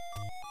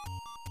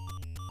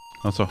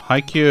 Also,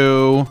 hi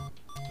Q!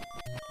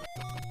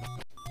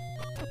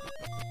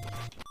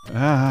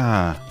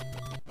 Ah!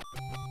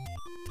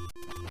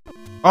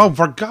 Oh,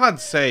 for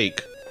God's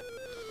sake!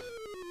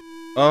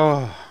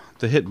 Oh,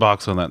 the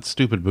hitbox on that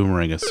stupid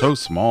boomerang is so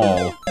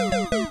small.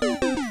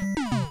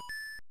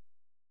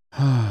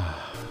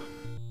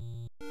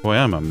 Boy,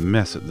 I'm a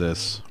mess at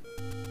this.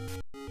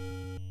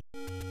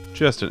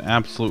 Just an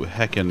absolute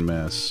heckin'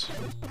 mess.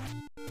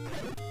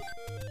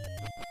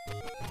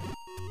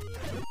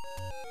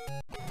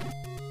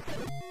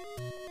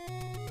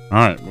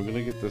 Alright, we're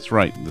gonna get this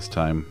right this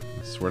time.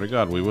 I swear to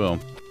God we will.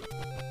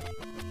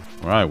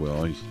 Or I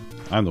will.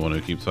 I'm the one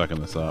who keeps fucking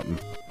this up.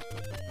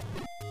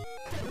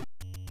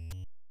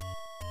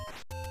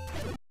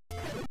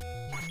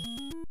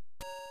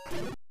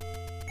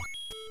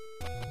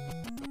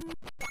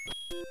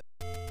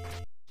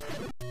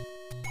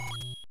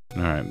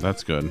 Alright,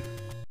 that's good.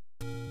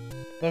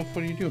 Love,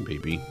 what are you doing,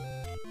 baby?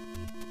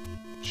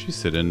 She's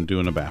sitting,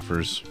 doing a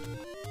baffers.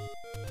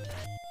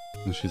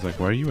 And she's like,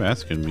 why are you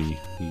asking me,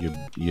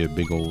 you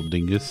big old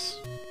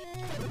dingus?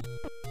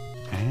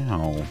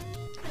 Ow.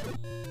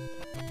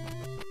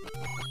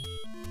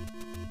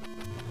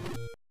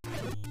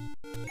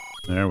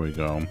 There we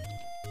go.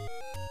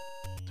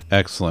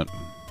 Excellent.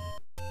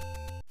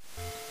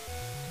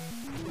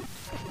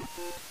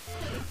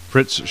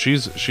 Fritz,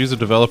 she's a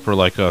developer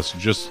like us,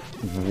 just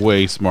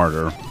way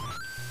smarter.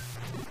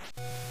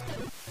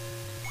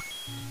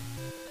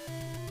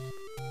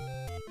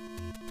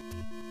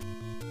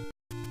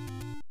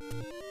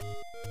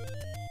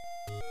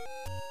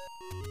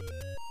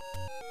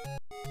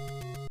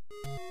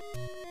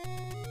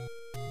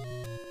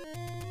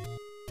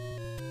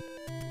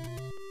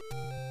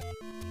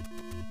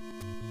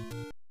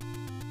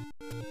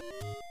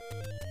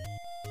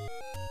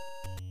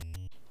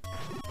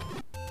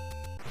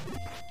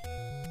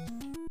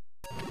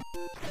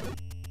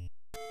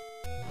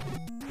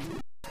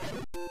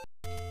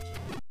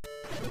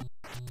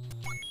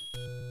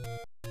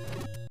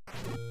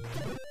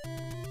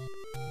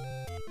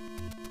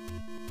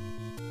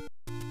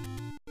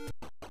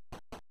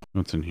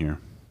 What's in here?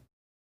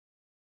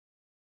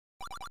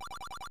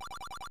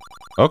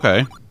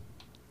 Okay.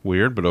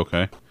 Weird, but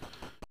okay.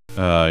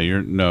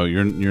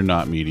 You're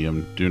not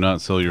medium. Do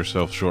not sell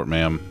yourself short,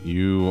 ma'am.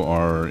 You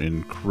are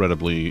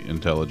incredibly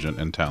intelligent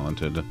and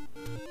talented.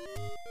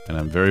 And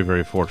I'm very,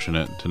 very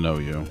fortunate to know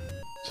you.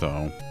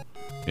 So,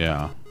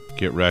 yeah.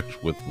 Get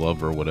wrecked with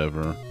love or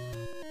whatever.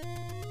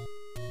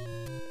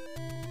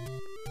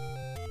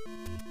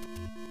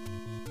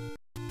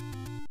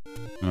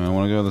 I don't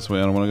want to go this way.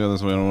 I don't want to go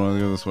this way. I don't want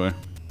to go this way.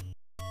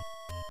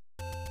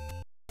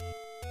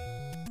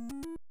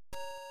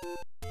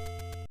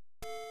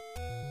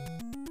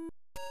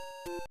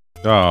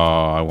 Oh,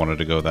 I wanted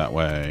to go that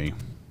way.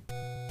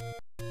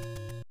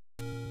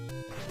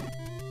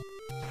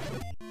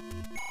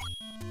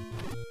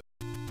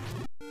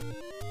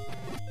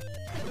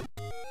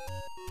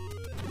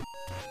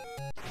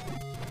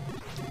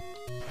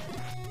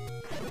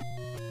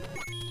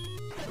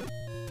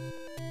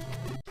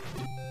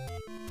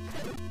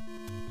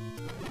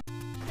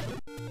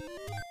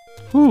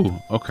 Whew,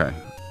 okay.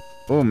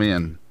 Oh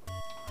man.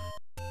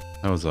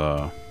 That was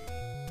a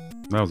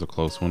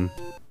close one.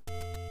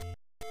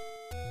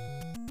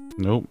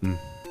 Nope.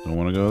 Don't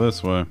want to go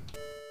this way.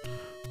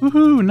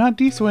 Woohoo! Not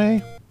this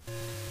way.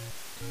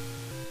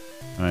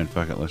 Alright,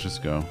 fuck it. Let's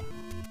just go.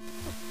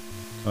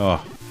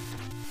 Oh.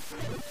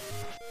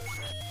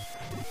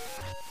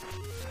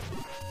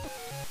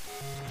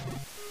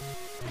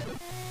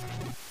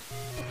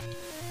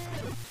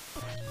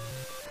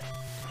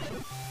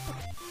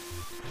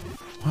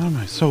 Why am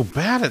I so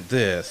bad at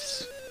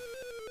this?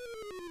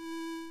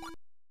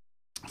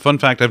 Fun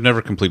fact, I've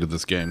never completed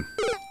this game.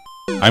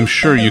 I'm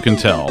sure you can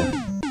tell.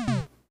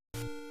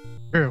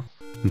 True.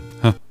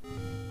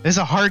 It's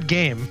a hard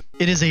game.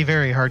 It is a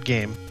very hard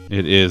game.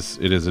 It is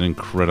an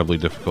incredibly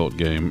difficult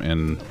game,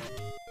 and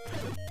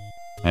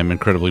I'm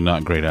incredibly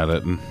not great at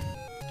it.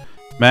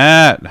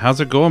 Matt, how's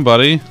it going,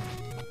 buddy?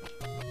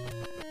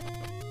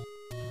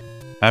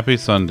 Happy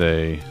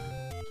Sunday.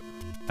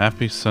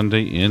 Happy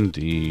Sunday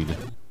indeed.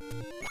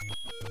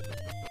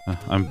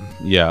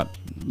 Yeah,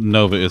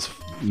 Nova,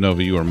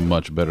 you are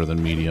much better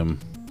than medium.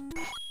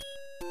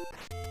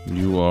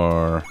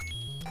 You're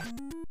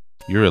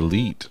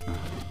elite.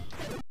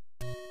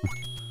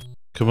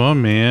 Come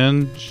on,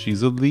 man.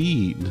 She's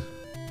elite.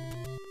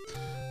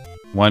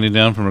 Winding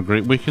down from a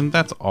great weekend.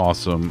 That's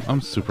awesome.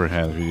 I'm super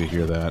happy to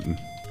hear that.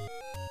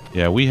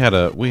 Yeah, we had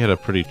a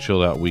pretty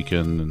chilled out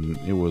weekend, and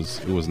it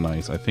was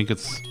nice. I think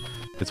it's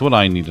what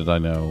I needed. I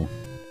know.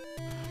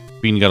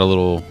 Bean got a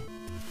little.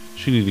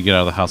 She needed to get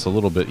out of the house a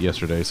little bit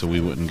yesterday, so we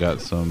went and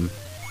got an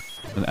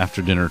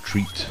after dinner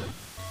treat,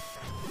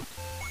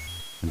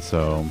 and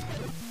so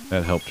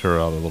that helped her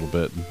out a little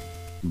bit.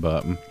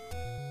 But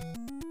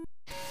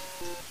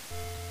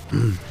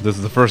this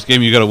is the first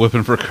game you got a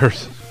whipping for a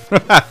curse.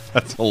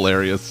 That's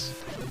hilarious.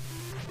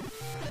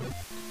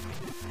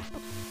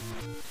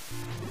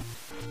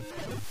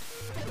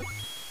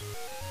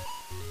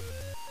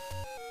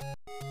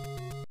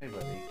 Hey,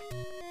 buddy.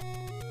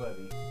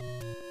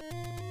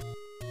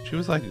 She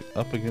was like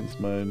up against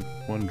my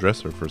one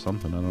dresser for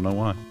something. I don't know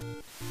why.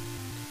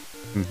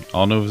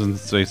 All Novas in the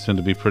States tend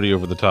to be pretty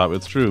over the top.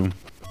 It's true.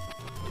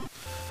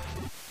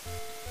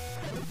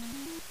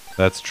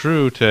 That's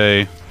true,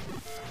 Tay.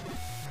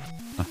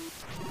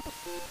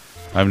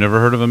 I've never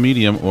heard of a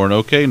medium or an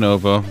okay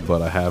Nova,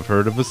 but I have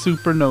heard of a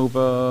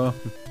supernova.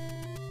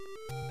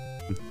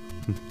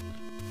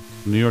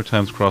 New York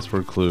Times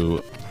crossword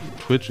clue.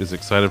 Twitch is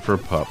excited for a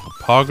pup.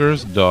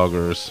 Poggers,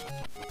 doggers.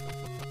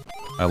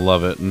 I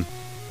love it.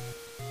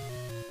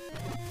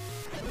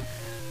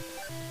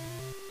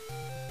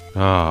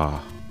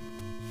 Ah.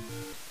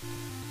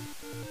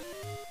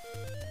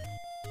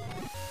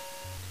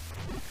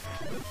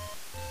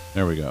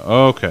 There we go.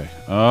 Okay.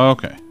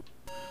 Okay.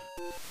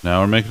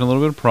 Now we're making a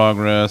little bit of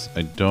progress.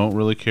 I don't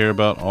really care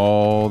about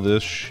all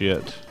this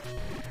shit.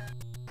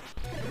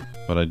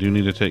 But I do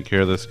need to take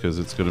care of this because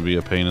it's going to be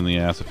a pain in the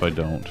ass if I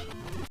don't.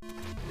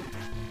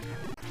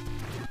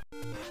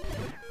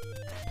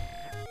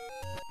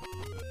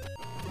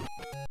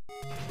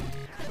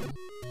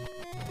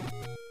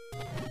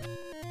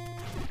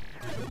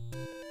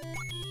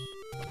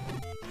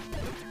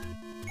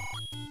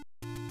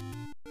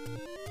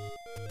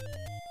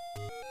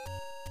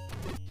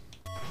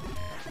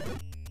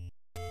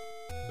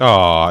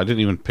 Oh, I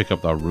didn't even pick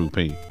up the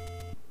rupee.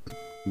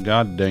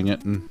 God dang it.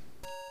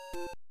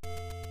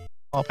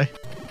 Bobby.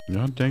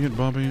 God dang it,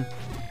 Bobby.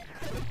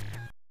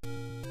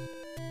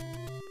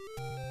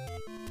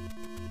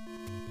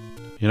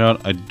 You know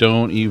what? I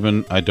don't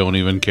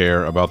even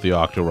care about the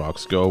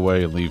Octorocks. Go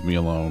away and leave me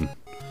alone.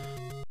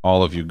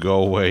 All of you,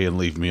 go away and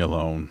leave me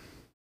alone.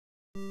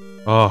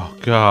 Oh,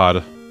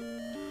 God.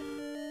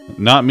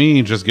 Not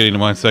me just getting to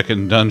my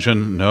second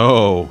dungeon.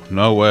 No,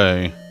 no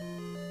way.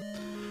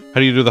 How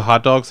do you do the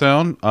hot dog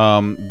sound?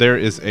 There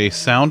is a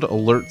sound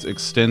alerts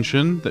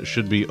extension that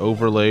should be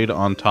overlaid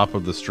on top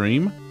of the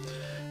stream.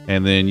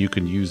 And then you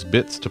can use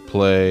bits to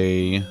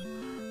play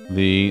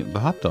the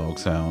hot dog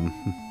sound.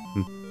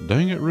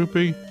 Dang it,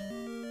 Rupee.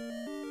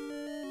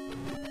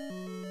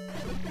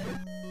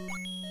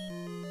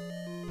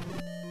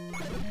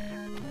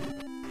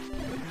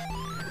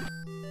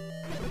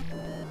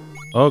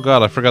 Oh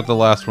god, I forgot the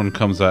last one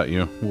comes at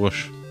you.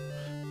 Whoosh.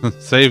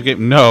 Save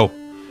game. No.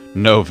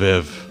 No,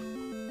 Viv.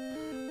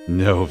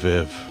 No,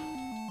 Viv.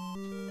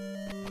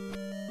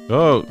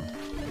 Oh.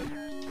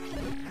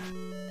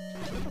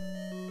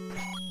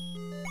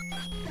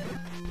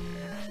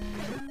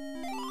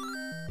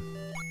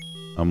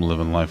 I'm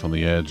living life on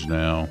the edge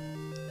now.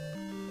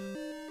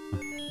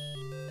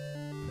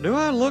 Do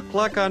I look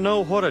like I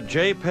know what a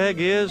JPEG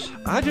is?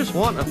 I just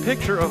want a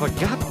picture of a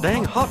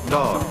goddamn hot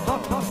dog.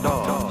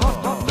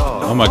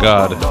 Oh my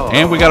god.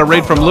 And we got a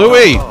raid from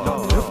Louie! Do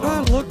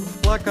I look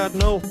like I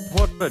know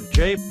what a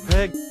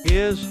JPEG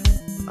is?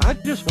 I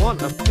just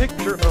want a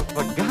picture of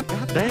a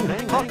goddamn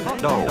hot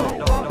dog.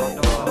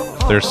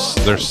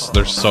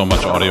 There's so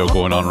much audio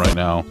going on right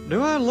now.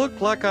 Do I look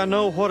like I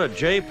know what a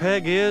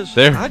JPEG is?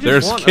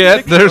 There's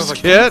Kit. There's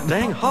Kit.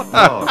 Dang hot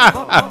dog.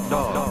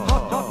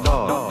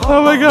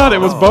 Oh my god, it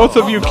was both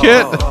of you,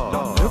 Kit. Do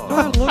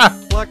I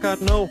look like I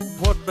know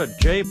what a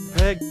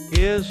JPEG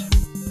is?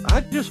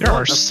 I just There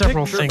want are a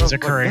several picture things of a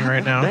occurring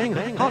right now.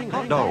 goddamn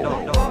hot dog.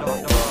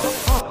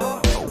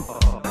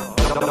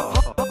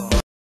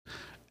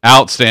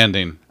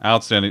 Outstanding.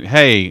 Outstanding.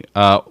 Hey,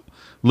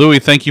 Louie,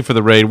 thank you for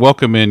the raid.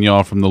 Welcome in,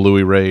 y'all, from the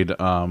Louie raid.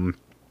 The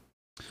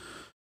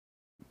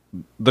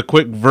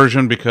quick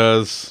version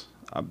because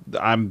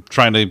I'm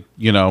trying to,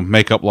 you know,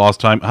 make up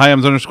lost time. Hi,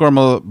 I'm zunderstream. I'm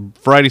a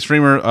variety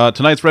streamer.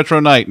 Tonight's retro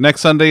night.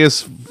 Next Sunday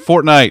is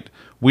Fortnite.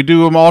 We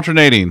do them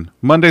alternating.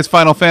 Monday's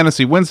Final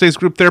Fantasy. Wednesday's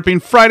group therapy.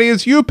 And Friday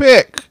is you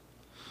pick.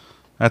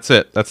 That's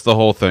it. That's the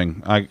whole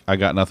thing. I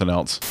got nothing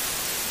else.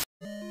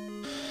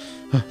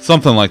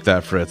 Something like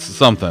that, Fritz.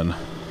 Something.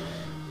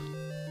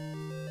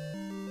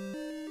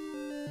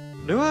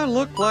 Do I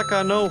look like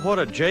I know what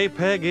a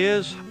JPEG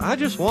is? I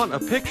just want a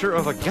picture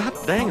of a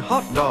goddamn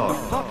hot dog.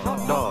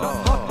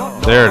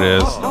 There it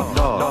is.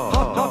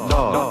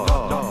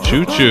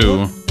 Choo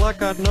choo.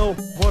 Like I know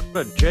what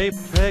a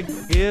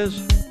JPEG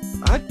is.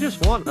 I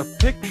just want a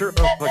picture of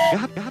a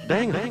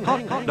goddamn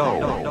hot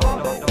dog.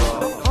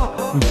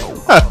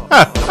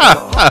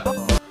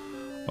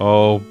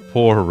 Oh,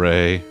 poor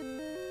Ray.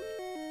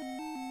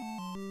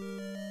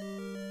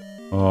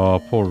 Oh,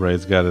 poor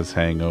Ray's got his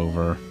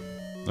hangover.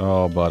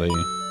 Oh, buddy.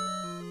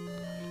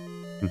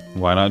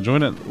 Why not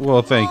join it?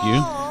 Well, thank you.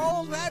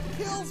 Oh, that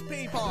kills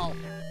people.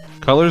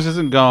 Colors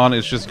isn't gone,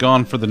 it's just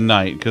gone for the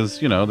night,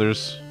 because, you know,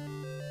 there's...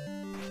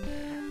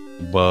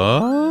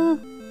 But?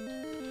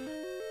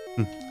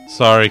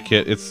 Sorry,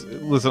 Kit.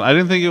 Listen, I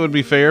didn't think it would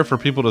be fair for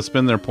people to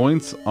spend their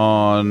points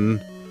on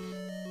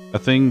a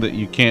thing that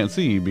you can't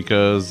see,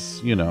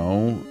 because, you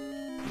know...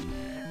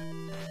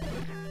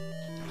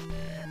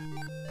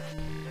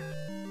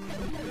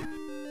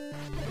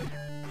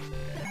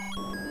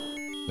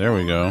 There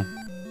we go.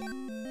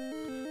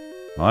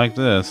 I like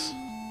this.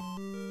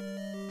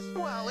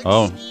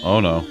 Well, oh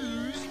no.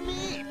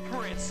 excuse me,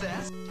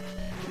 princess.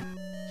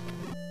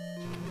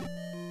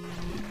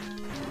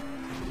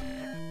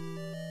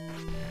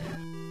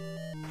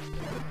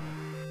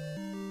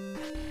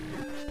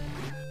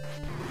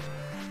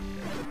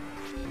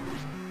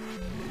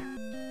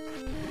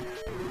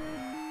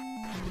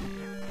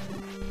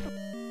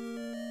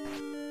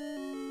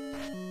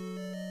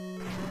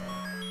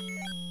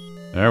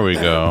 There we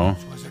go.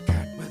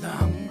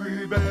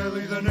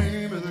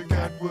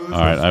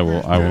 Alright, I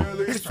will.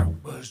 His throat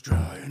was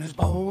dry and his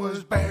bowl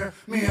was bare.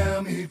 Meow,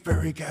 me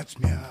furry cats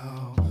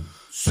meow.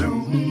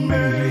 Soon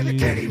may the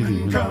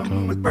caveman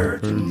come with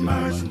birds and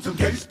mice and some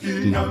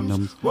tasty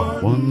nums.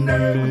 One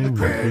day when the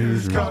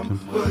critters come,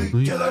 we'll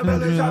eat till our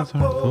bellies are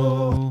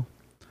full.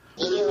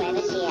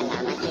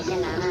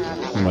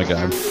 Oh my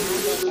god.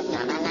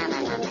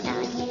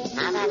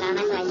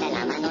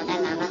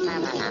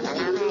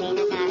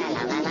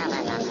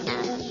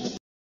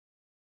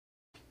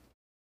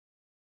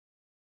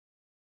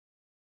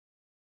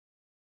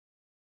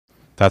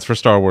 That's for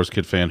Star Wars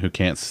Kid fan who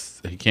can't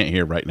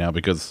hear right now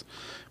because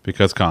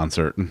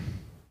concert.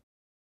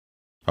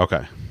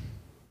 Okay.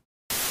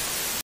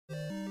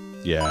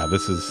 Yeah,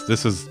 this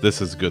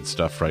is good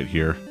stuff right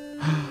here.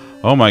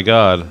 Oh my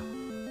god.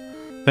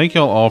 Thank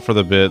y'all all for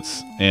the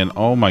bits, and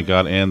oh my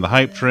god, and the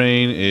hype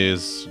train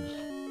is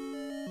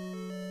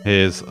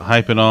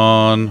hyping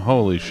on.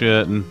 Holy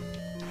shit.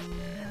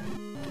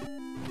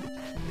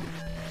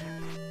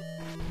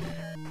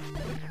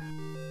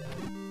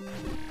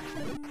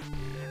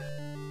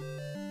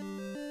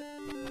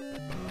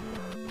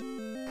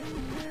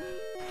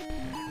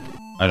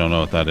 I don't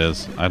know what that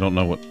is. I don't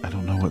know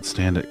what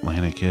Stand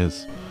Atlantic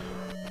is.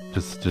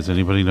 Does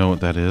anybody know what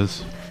that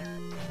is?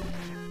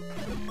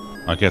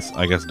 I guess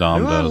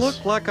Dom Do I does.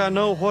 look like I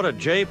know what a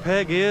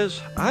JPEG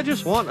is? I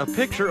just want a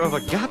picture of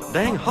a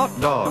goddamn hot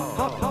dog.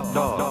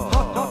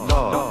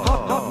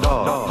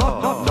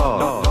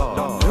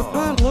 Do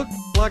I look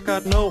like I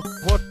know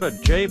what a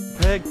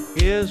JPEG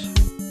is?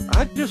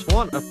 I just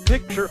want a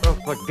picture of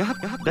a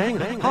goddamn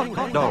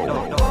hot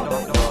dog.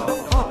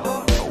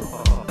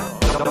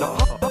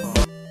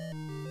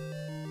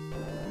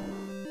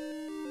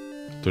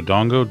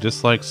 Dodongo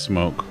dislikes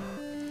smoke.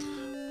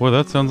 Boy,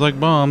 that sounds like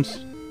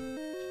bombs.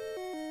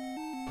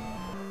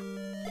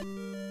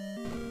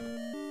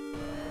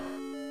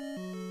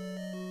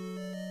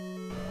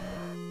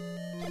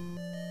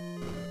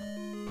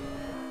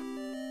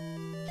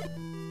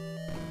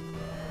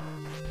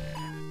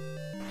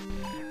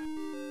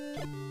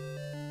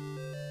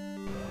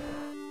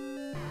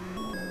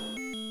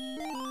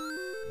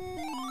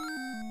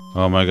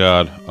 Oh my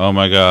god. Oh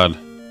my god.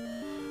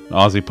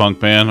 Aussie punk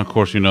band. Of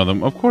course you know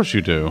them. Of course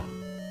you do.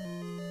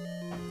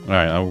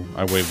 Alright,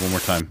 I wave one more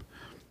time.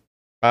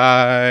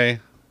 Bye.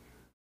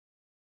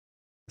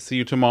 See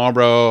you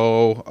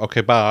tomorrow.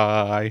 Okay,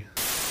 bye.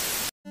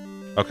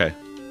 Okay,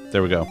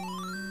 there we go.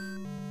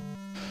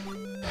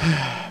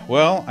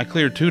 Well, I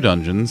cleared 2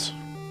 dungeons.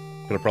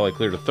 Could have probably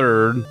cleared a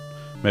 3rd,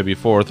 maybe a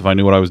 4th if I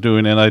knew what I was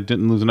doing, and I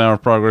didn't lose an hour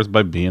of progress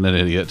by being an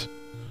idiot.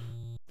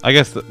 I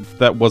guess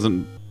that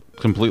wasn't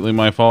completely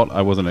my fault.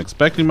 I wasn't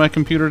expecting my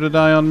computer to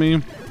die on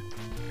me.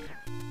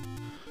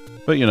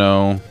 But, you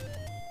know...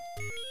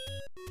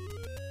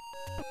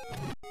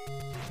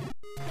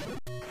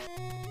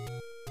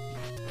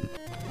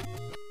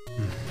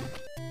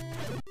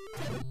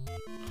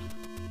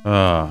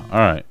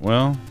 alright,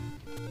 well,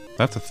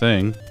 that's a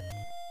thing.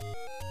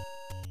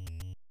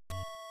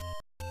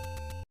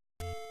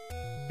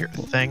 You're a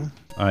thing.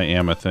 I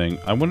am a thing.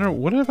 I wonder,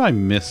 what have I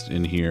missed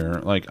in here?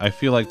 Like, I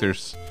feel like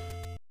there's...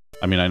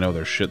 I mean, I know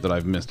there's shit that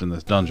I've missed in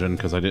this dungeon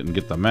because I didn't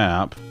get the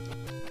map.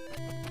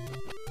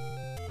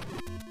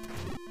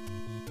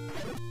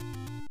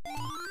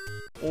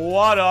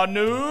 What a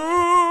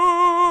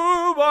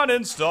noob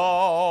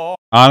uninstall.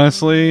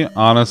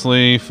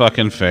 Honestly,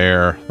 fucking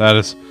fair. That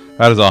is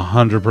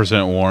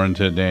 100%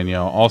 warranted,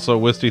 Danielle. Also,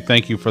 Wisty,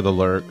 thank you for the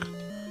lurk.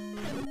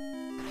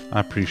 I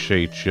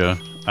appreciate you.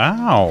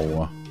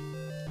 Ow.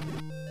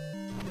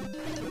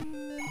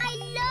 I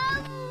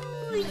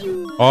love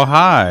you. Oh,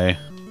 hi.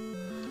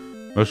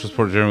 Motion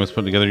support Jeremy was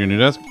putting together your new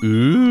desk.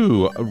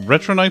 Ooh,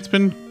 Retro Night's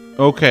been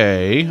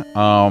okay.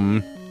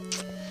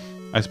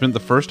 I spent the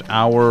first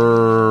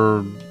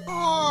hour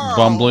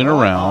bumbling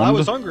around. I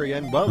was hungry,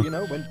 and well, you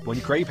know, when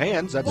you crave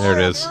hands, that's... There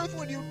it is. Why on earth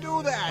would you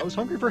do that? I was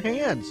hungry for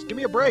hands. Give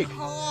me a break.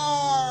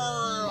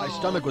 Carl! My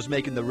stomach was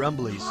making the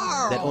rumblies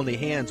that only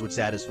hands would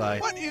satisfy.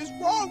 What is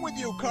wrong with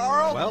you,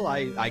 Carl? Well,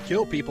 I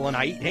kill people and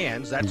I eat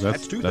hands.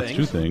 That's two That's things.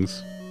 2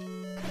 things.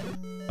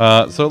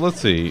 So let's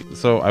see.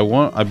 So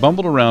I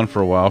bumbled around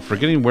for a while,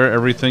 forgetting where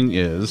everything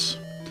is.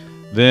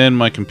 Then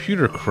my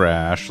computer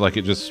crashed, like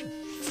it just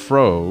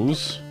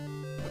froze.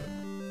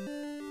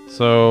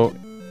 So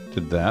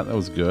did that. That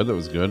was good. That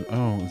was good.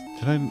 Oh,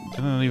 did I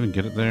not even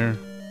get it there?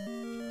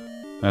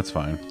 That's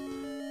fine.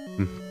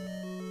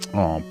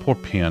 Oh, poor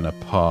Panda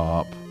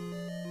Pop.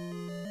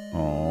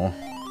 Oh.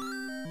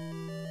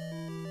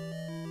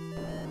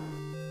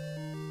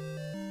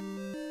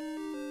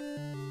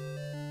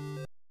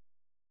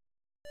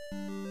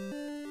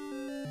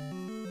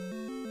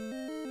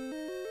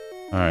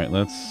 All right,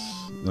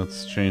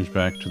 let's change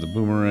back to the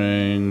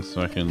boomerang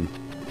so I can.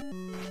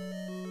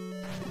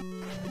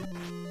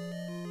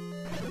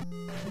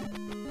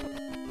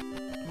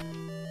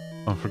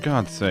 Oh, for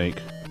God's sake!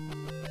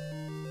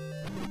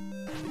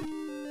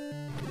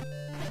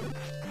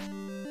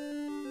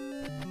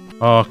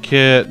 Oh,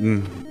 Kit,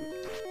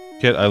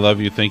 I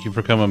love you. Thank you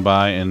for coming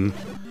by and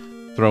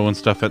throwing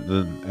stuff at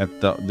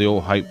the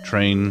old hype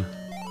train.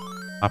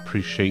 I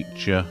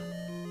appreciate you.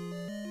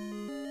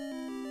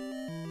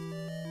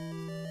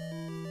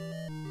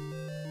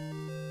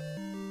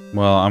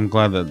 Well, I'm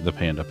glad that the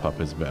Panda Pup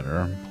is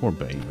better. Poor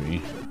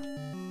baby.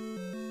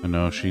 I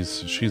know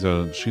she's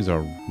a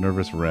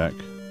nervous wreck.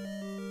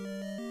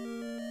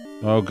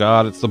 Oh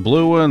God, it's the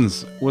blue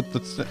ones with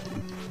the.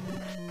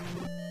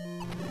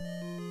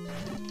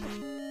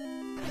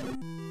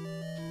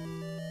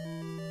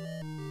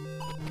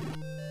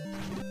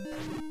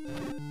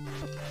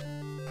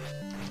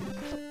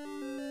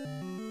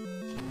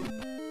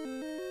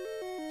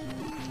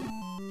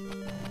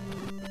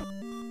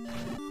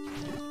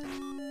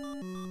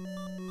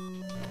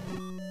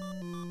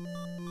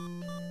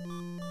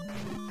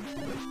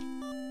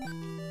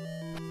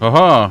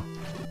 Haha!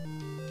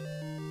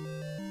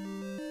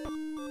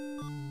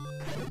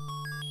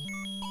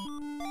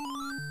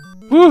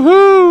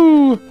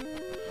 Woohoo!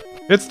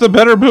 It's the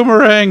better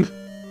boomerang!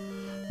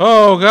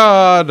 Oh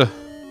God!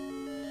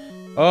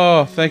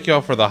 Oh, thank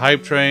y'all for the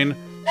hype train.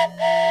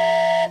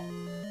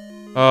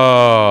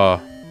 Oh.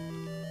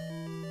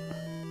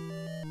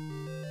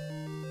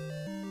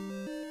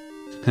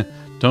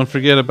 Don't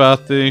forget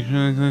about the.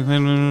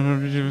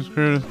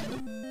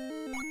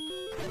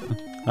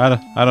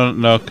 I don't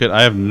know, kid.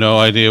 I have no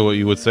idea what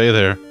you would say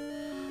there.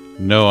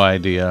 No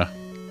idea.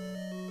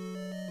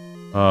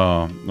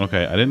 Oh,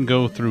 okay. I didn't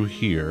go through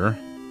here.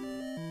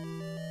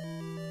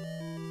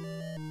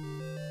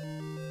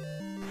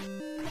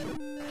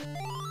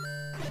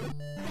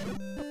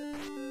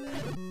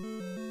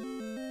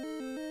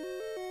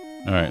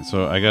 Alright,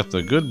 so I got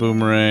the good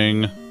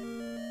boomerang.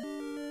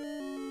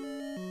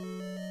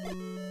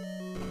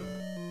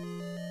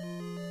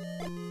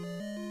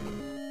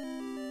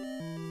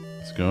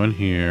 Let's go in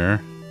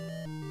here.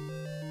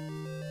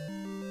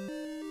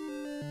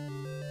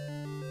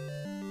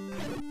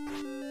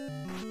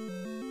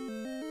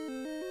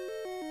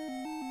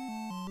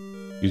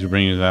 User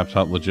bringing his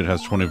laptop legit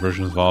has 20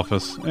 versions of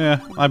Office. Yeah,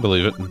 I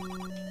believe it.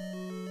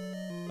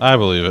 I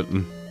believe it.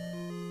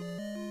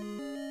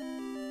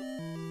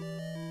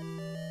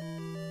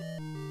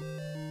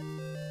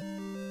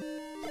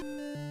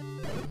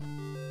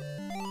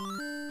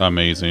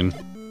 Amazing.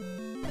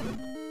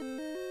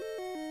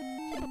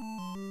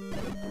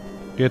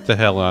 Get the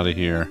hell out of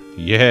here.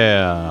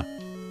 Yeah.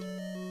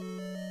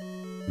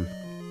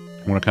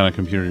 What kind of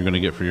computer you're going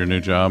to get for your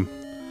new job?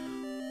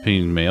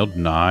 Being mailed.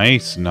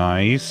 Nice,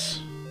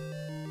 nice.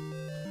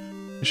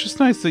 It's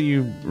just nice that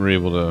you were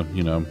able to,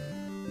 you know,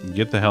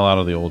 get the hell out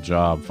of the old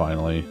job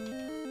finally.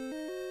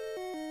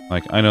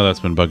 Like, I know that's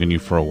been bugging you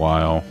for a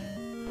while.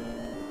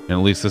 And at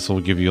least this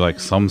will give you,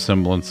 like, some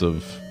semblance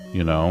of,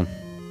 you know...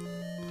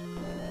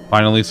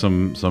 Finally,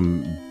 some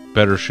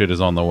better shit is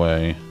on the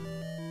way.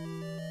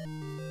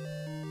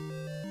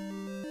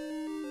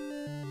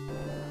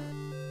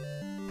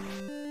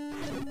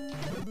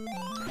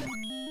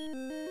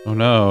 Oh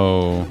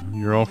no,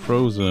 you're all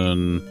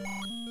frozen.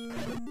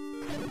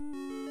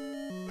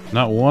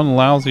 Not one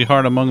lousy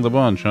heart among the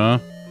bunch, huh?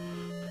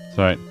 It's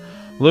alright.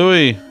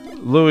 Louis,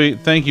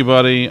 thank you,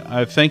 buddy.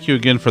 I thank you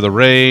again for the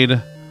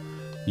raid.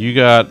 You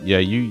got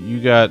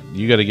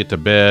to get to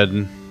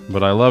bed.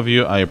 But I love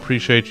you. I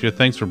appreciate you.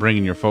 Thanks for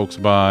bringing your folks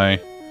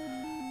by.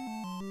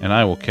 And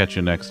I will catch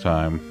you next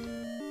time.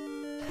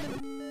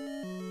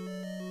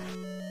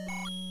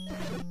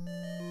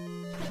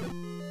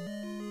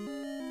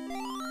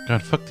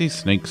 God, fuck these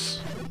snakes.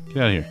 Get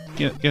out of here.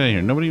 Get out of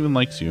here. Nobody even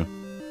likes you.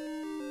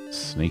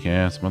 Snake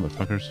ass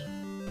motherfuckers.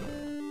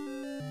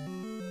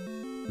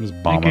 I'm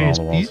just bombing all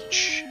the walls.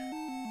 Beach.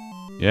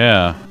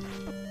 Yeah.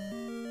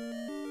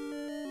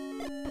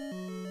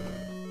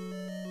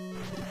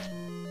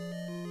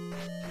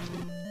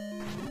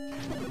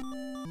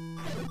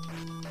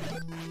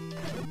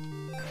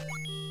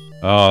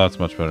 Oh, that's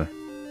much better.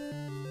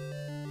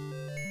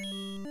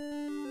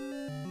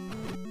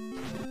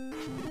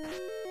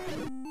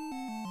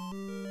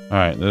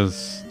 Alright,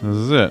 this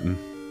is it.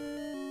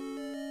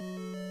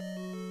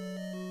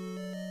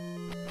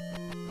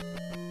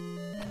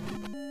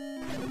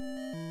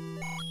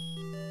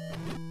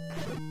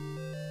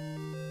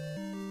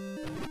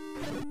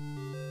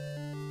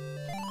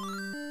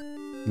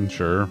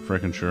 Sure,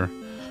 frickin' sure.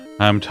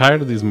 I'm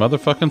tired of these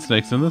motherfucking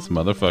snakes in this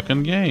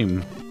motherfucking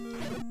game.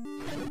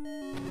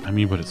 I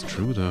mean, but it's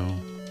true, though.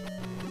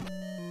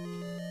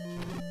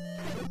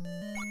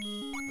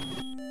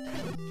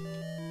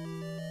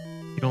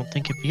 You don't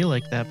think it'd be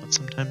like that, but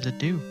sometimes it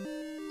do.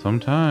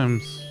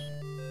 Sometimes.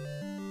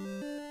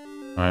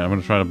 Alright, I'm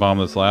gonna try to bomb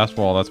this last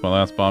wall. That's my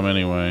last bomb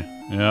anyway.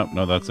 Yep,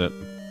 no, that's it.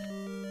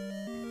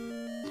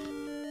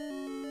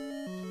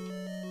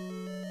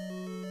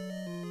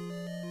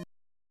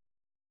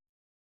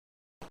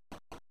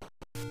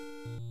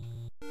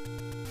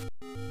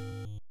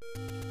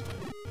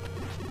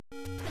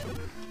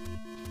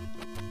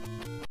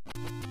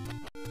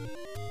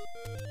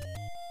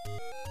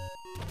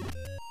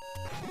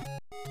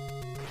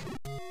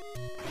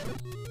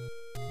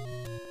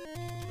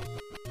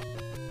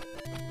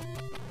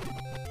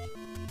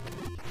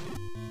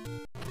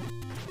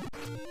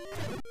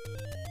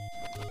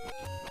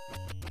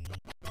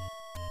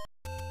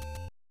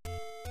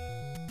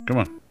 Come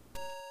on.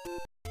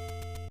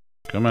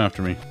 Come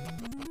after me.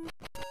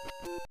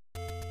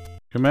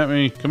 Come at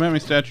me. Come at me,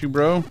 statue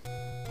bro.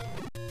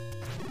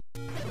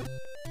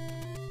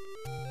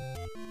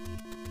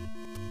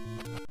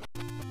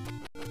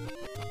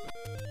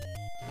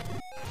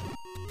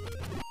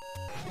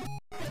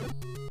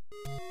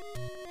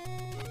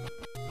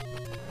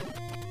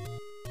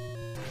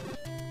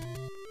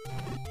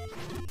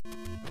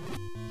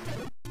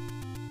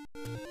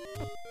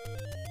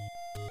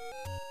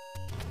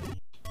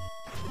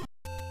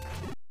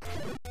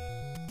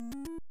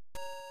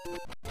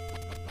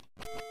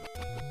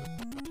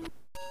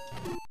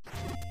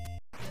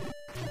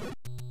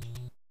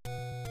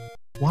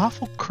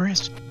 Waffle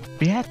crisp,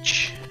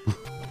 bitch.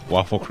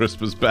 Waffle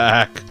Crisp is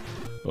back.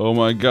 Oh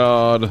my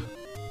god.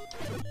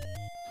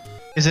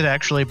 Is it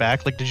actually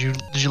back? Like, did you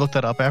look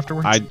that up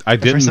afterwards? I After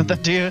didn't. sent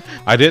that to you?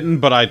 I didn't,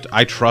 but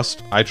I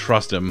trust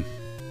him.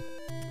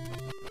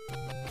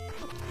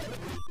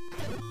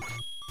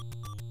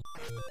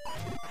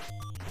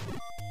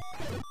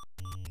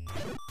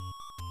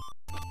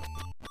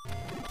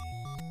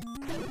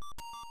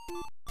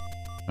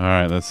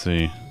 Alright, let's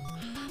see.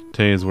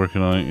 Tay is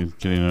working on it,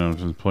 getting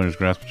his employer's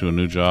grasp to a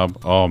new job.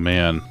 Oh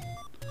man.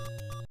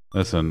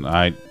 Listen,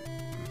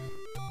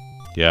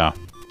 yeah.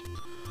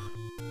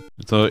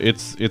 So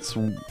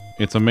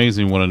it's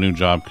amazing what a new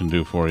job can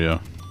do for you.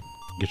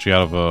 Get you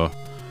out of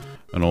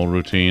an old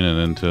routine and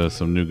into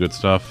some new good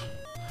stuff.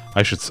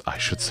 I should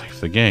save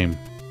the game.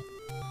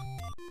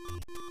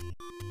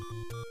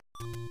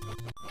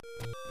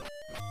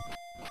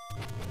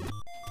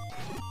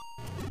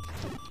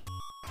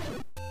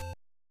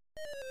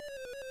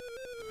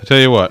 I tell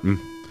you what,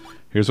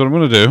 here's what I'm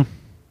going to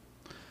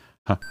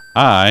do.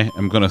 I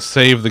am going to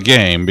save the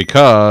game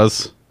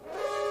because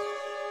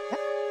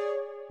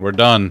we're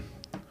done.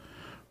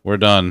 We're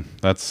done.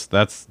 That's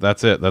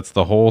it. That's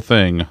the whole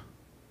thing.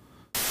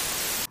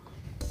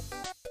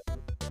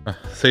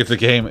 Save the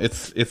game.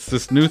 It's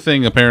this new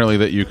thing apparently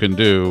that you can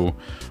do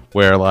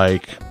where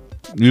like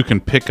you can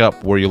pick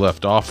up where you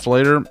left off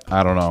later.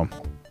 I don't know.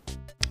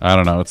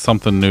 It's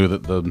something new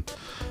that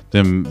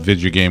them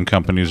video game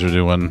companies are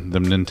doing,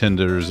 them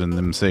Nintenders and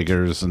them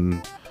Segers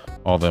and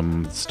all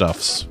them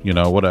stuffs, you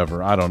know,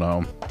 whatever. I don't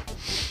know.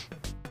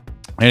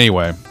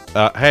 Anyway,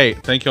 hey,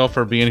 thank you all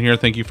for being here.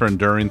 Thank you for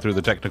enduring through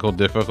the technical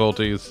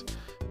difficulties.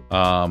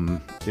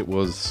 It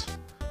was...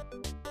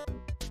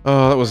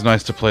 Oh, that was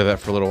nice to play that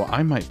for a little while.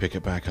 I might pick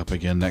it back up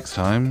again next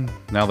time,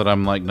 now that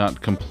I'm, like,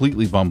 not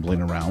completely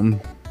bumbling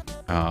around.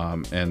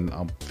 And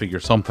I'll figure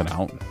something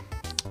out.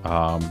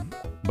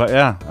 But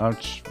yeah,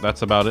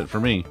 that's about it for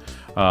me.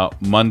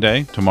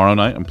 Monday, tomorrow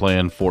night, I'm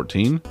playing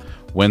 14.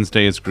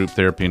 Wednesday is group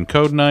therapy and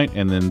code night.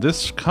 And then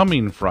this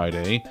coming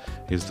Friday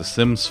is The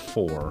Sims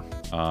 4.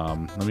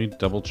 Let me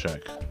double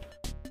check.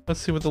 Let's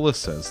see what the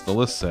list says. The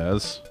list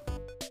says...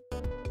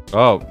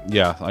 Oh,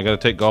 yeah, I gotta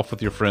take golf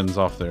with your friends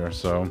off there,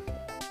 so...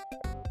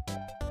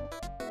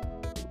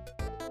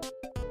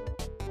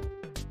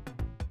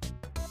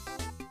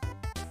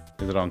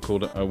 Is it on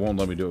cooldown? It won't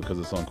let me do it because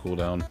it's on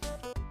cooldown.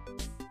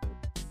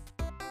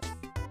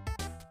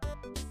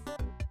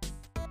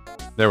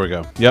 There we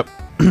go. Yep.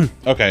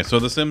 Okay, so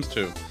The Sims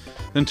 2.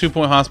 Then 2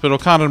 Point Hospital,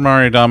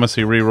 Katamari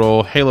Damacy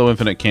reroll, Halo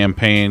Infinite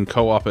campaign,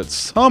 co-op at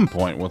some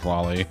point with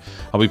Lolly.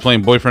 I'll be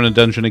playing Boyfriend in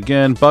Dungeon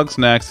again, Bug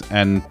Snacks,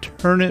 and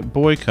Turnip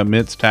Boy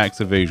Commits Tax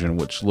Evasion,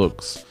 which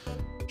looks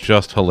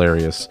just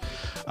hilarious.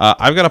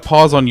 I've got to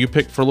pause on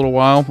YouPick for a little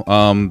while.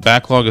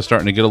 Backlog is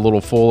starting to get a little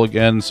full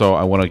again, so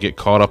I want to get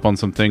caught up on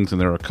some things, and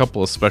there are a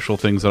couple of special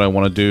things that I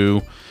want to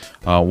do.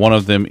 One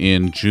of them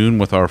in June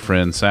with our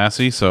friend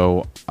Sassy,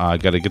 so I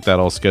got to get that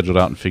all scheduled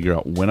out and figure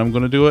out when I'm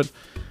going to do it.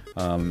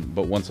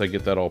 But once I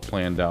get that all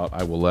planned out,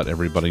 I will let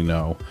everybody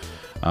know.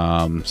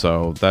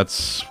 So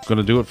that's going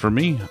to do it for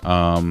me.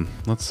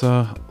 Let's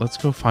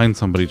go find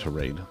somebody to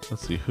raid.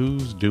 Let's see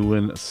who's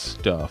doing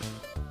stuff.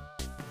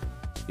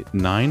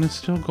 9 is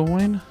still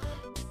going?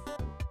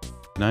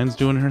 9's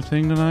doing her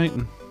thing tonight.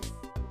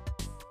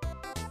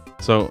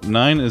 So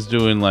 9 is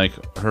doing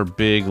like her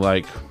big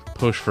like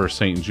push for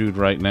St. Jude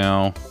right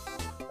now.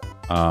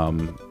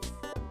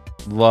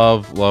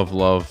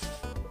 Love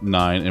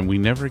 9, and we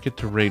never get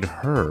to raid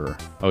her.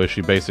 Oh, is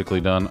she basically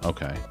done?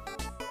 Okay.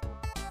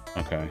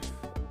 Okay.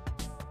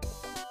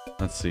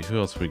 Let's see who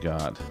else we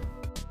got.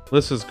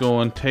 Lissa's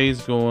going,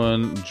 Tay's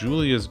going,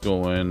 Julia's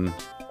going.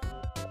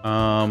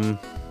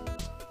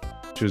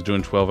 She was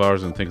doing 12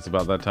 hours and thinks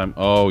about that time.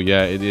 Oh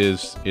yeah, it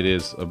is.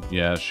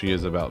 Yeah, she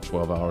is about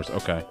 12 hours.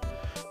 Okay.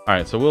 All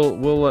right, so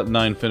we'll let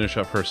 9 finish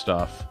up her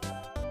stuff.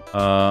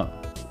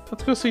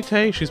 Let's go see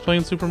Tay. She's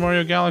playing Super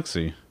Mario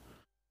Galaxy.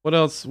 What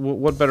else?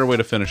 What better way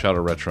to finish out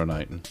a retro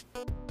night?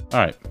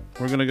 All right,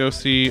 we're gonna go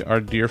see our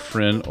dear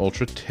friend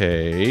Ultra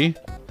Tay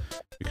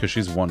because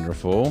she's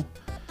wonderful.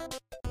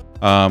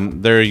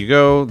 There you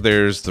go.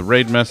 There's the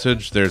raid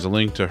message. There's a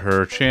link to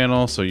her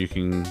channel, so you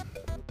can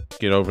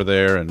get over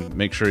there and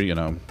make sure, you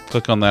know,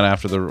 click on that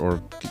after the,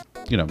 or,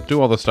 you know,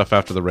 do all the stuff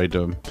after the raid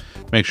to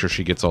make sure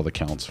she gets all the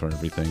counts for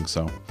everything.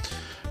 So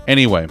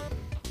anyway,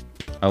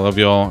 I love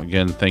y'all.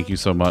 Again, thank you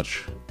so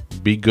much.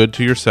 Be good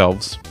to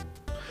yourselves.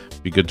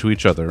 Be good to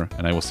each other.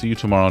 And I will see you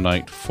tomorrow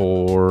night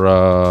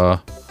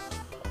for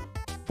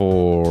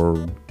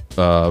 14.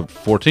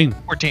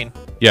 14.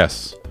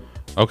 Yes.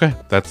 Okay.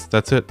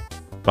 That's it.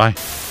 Bye.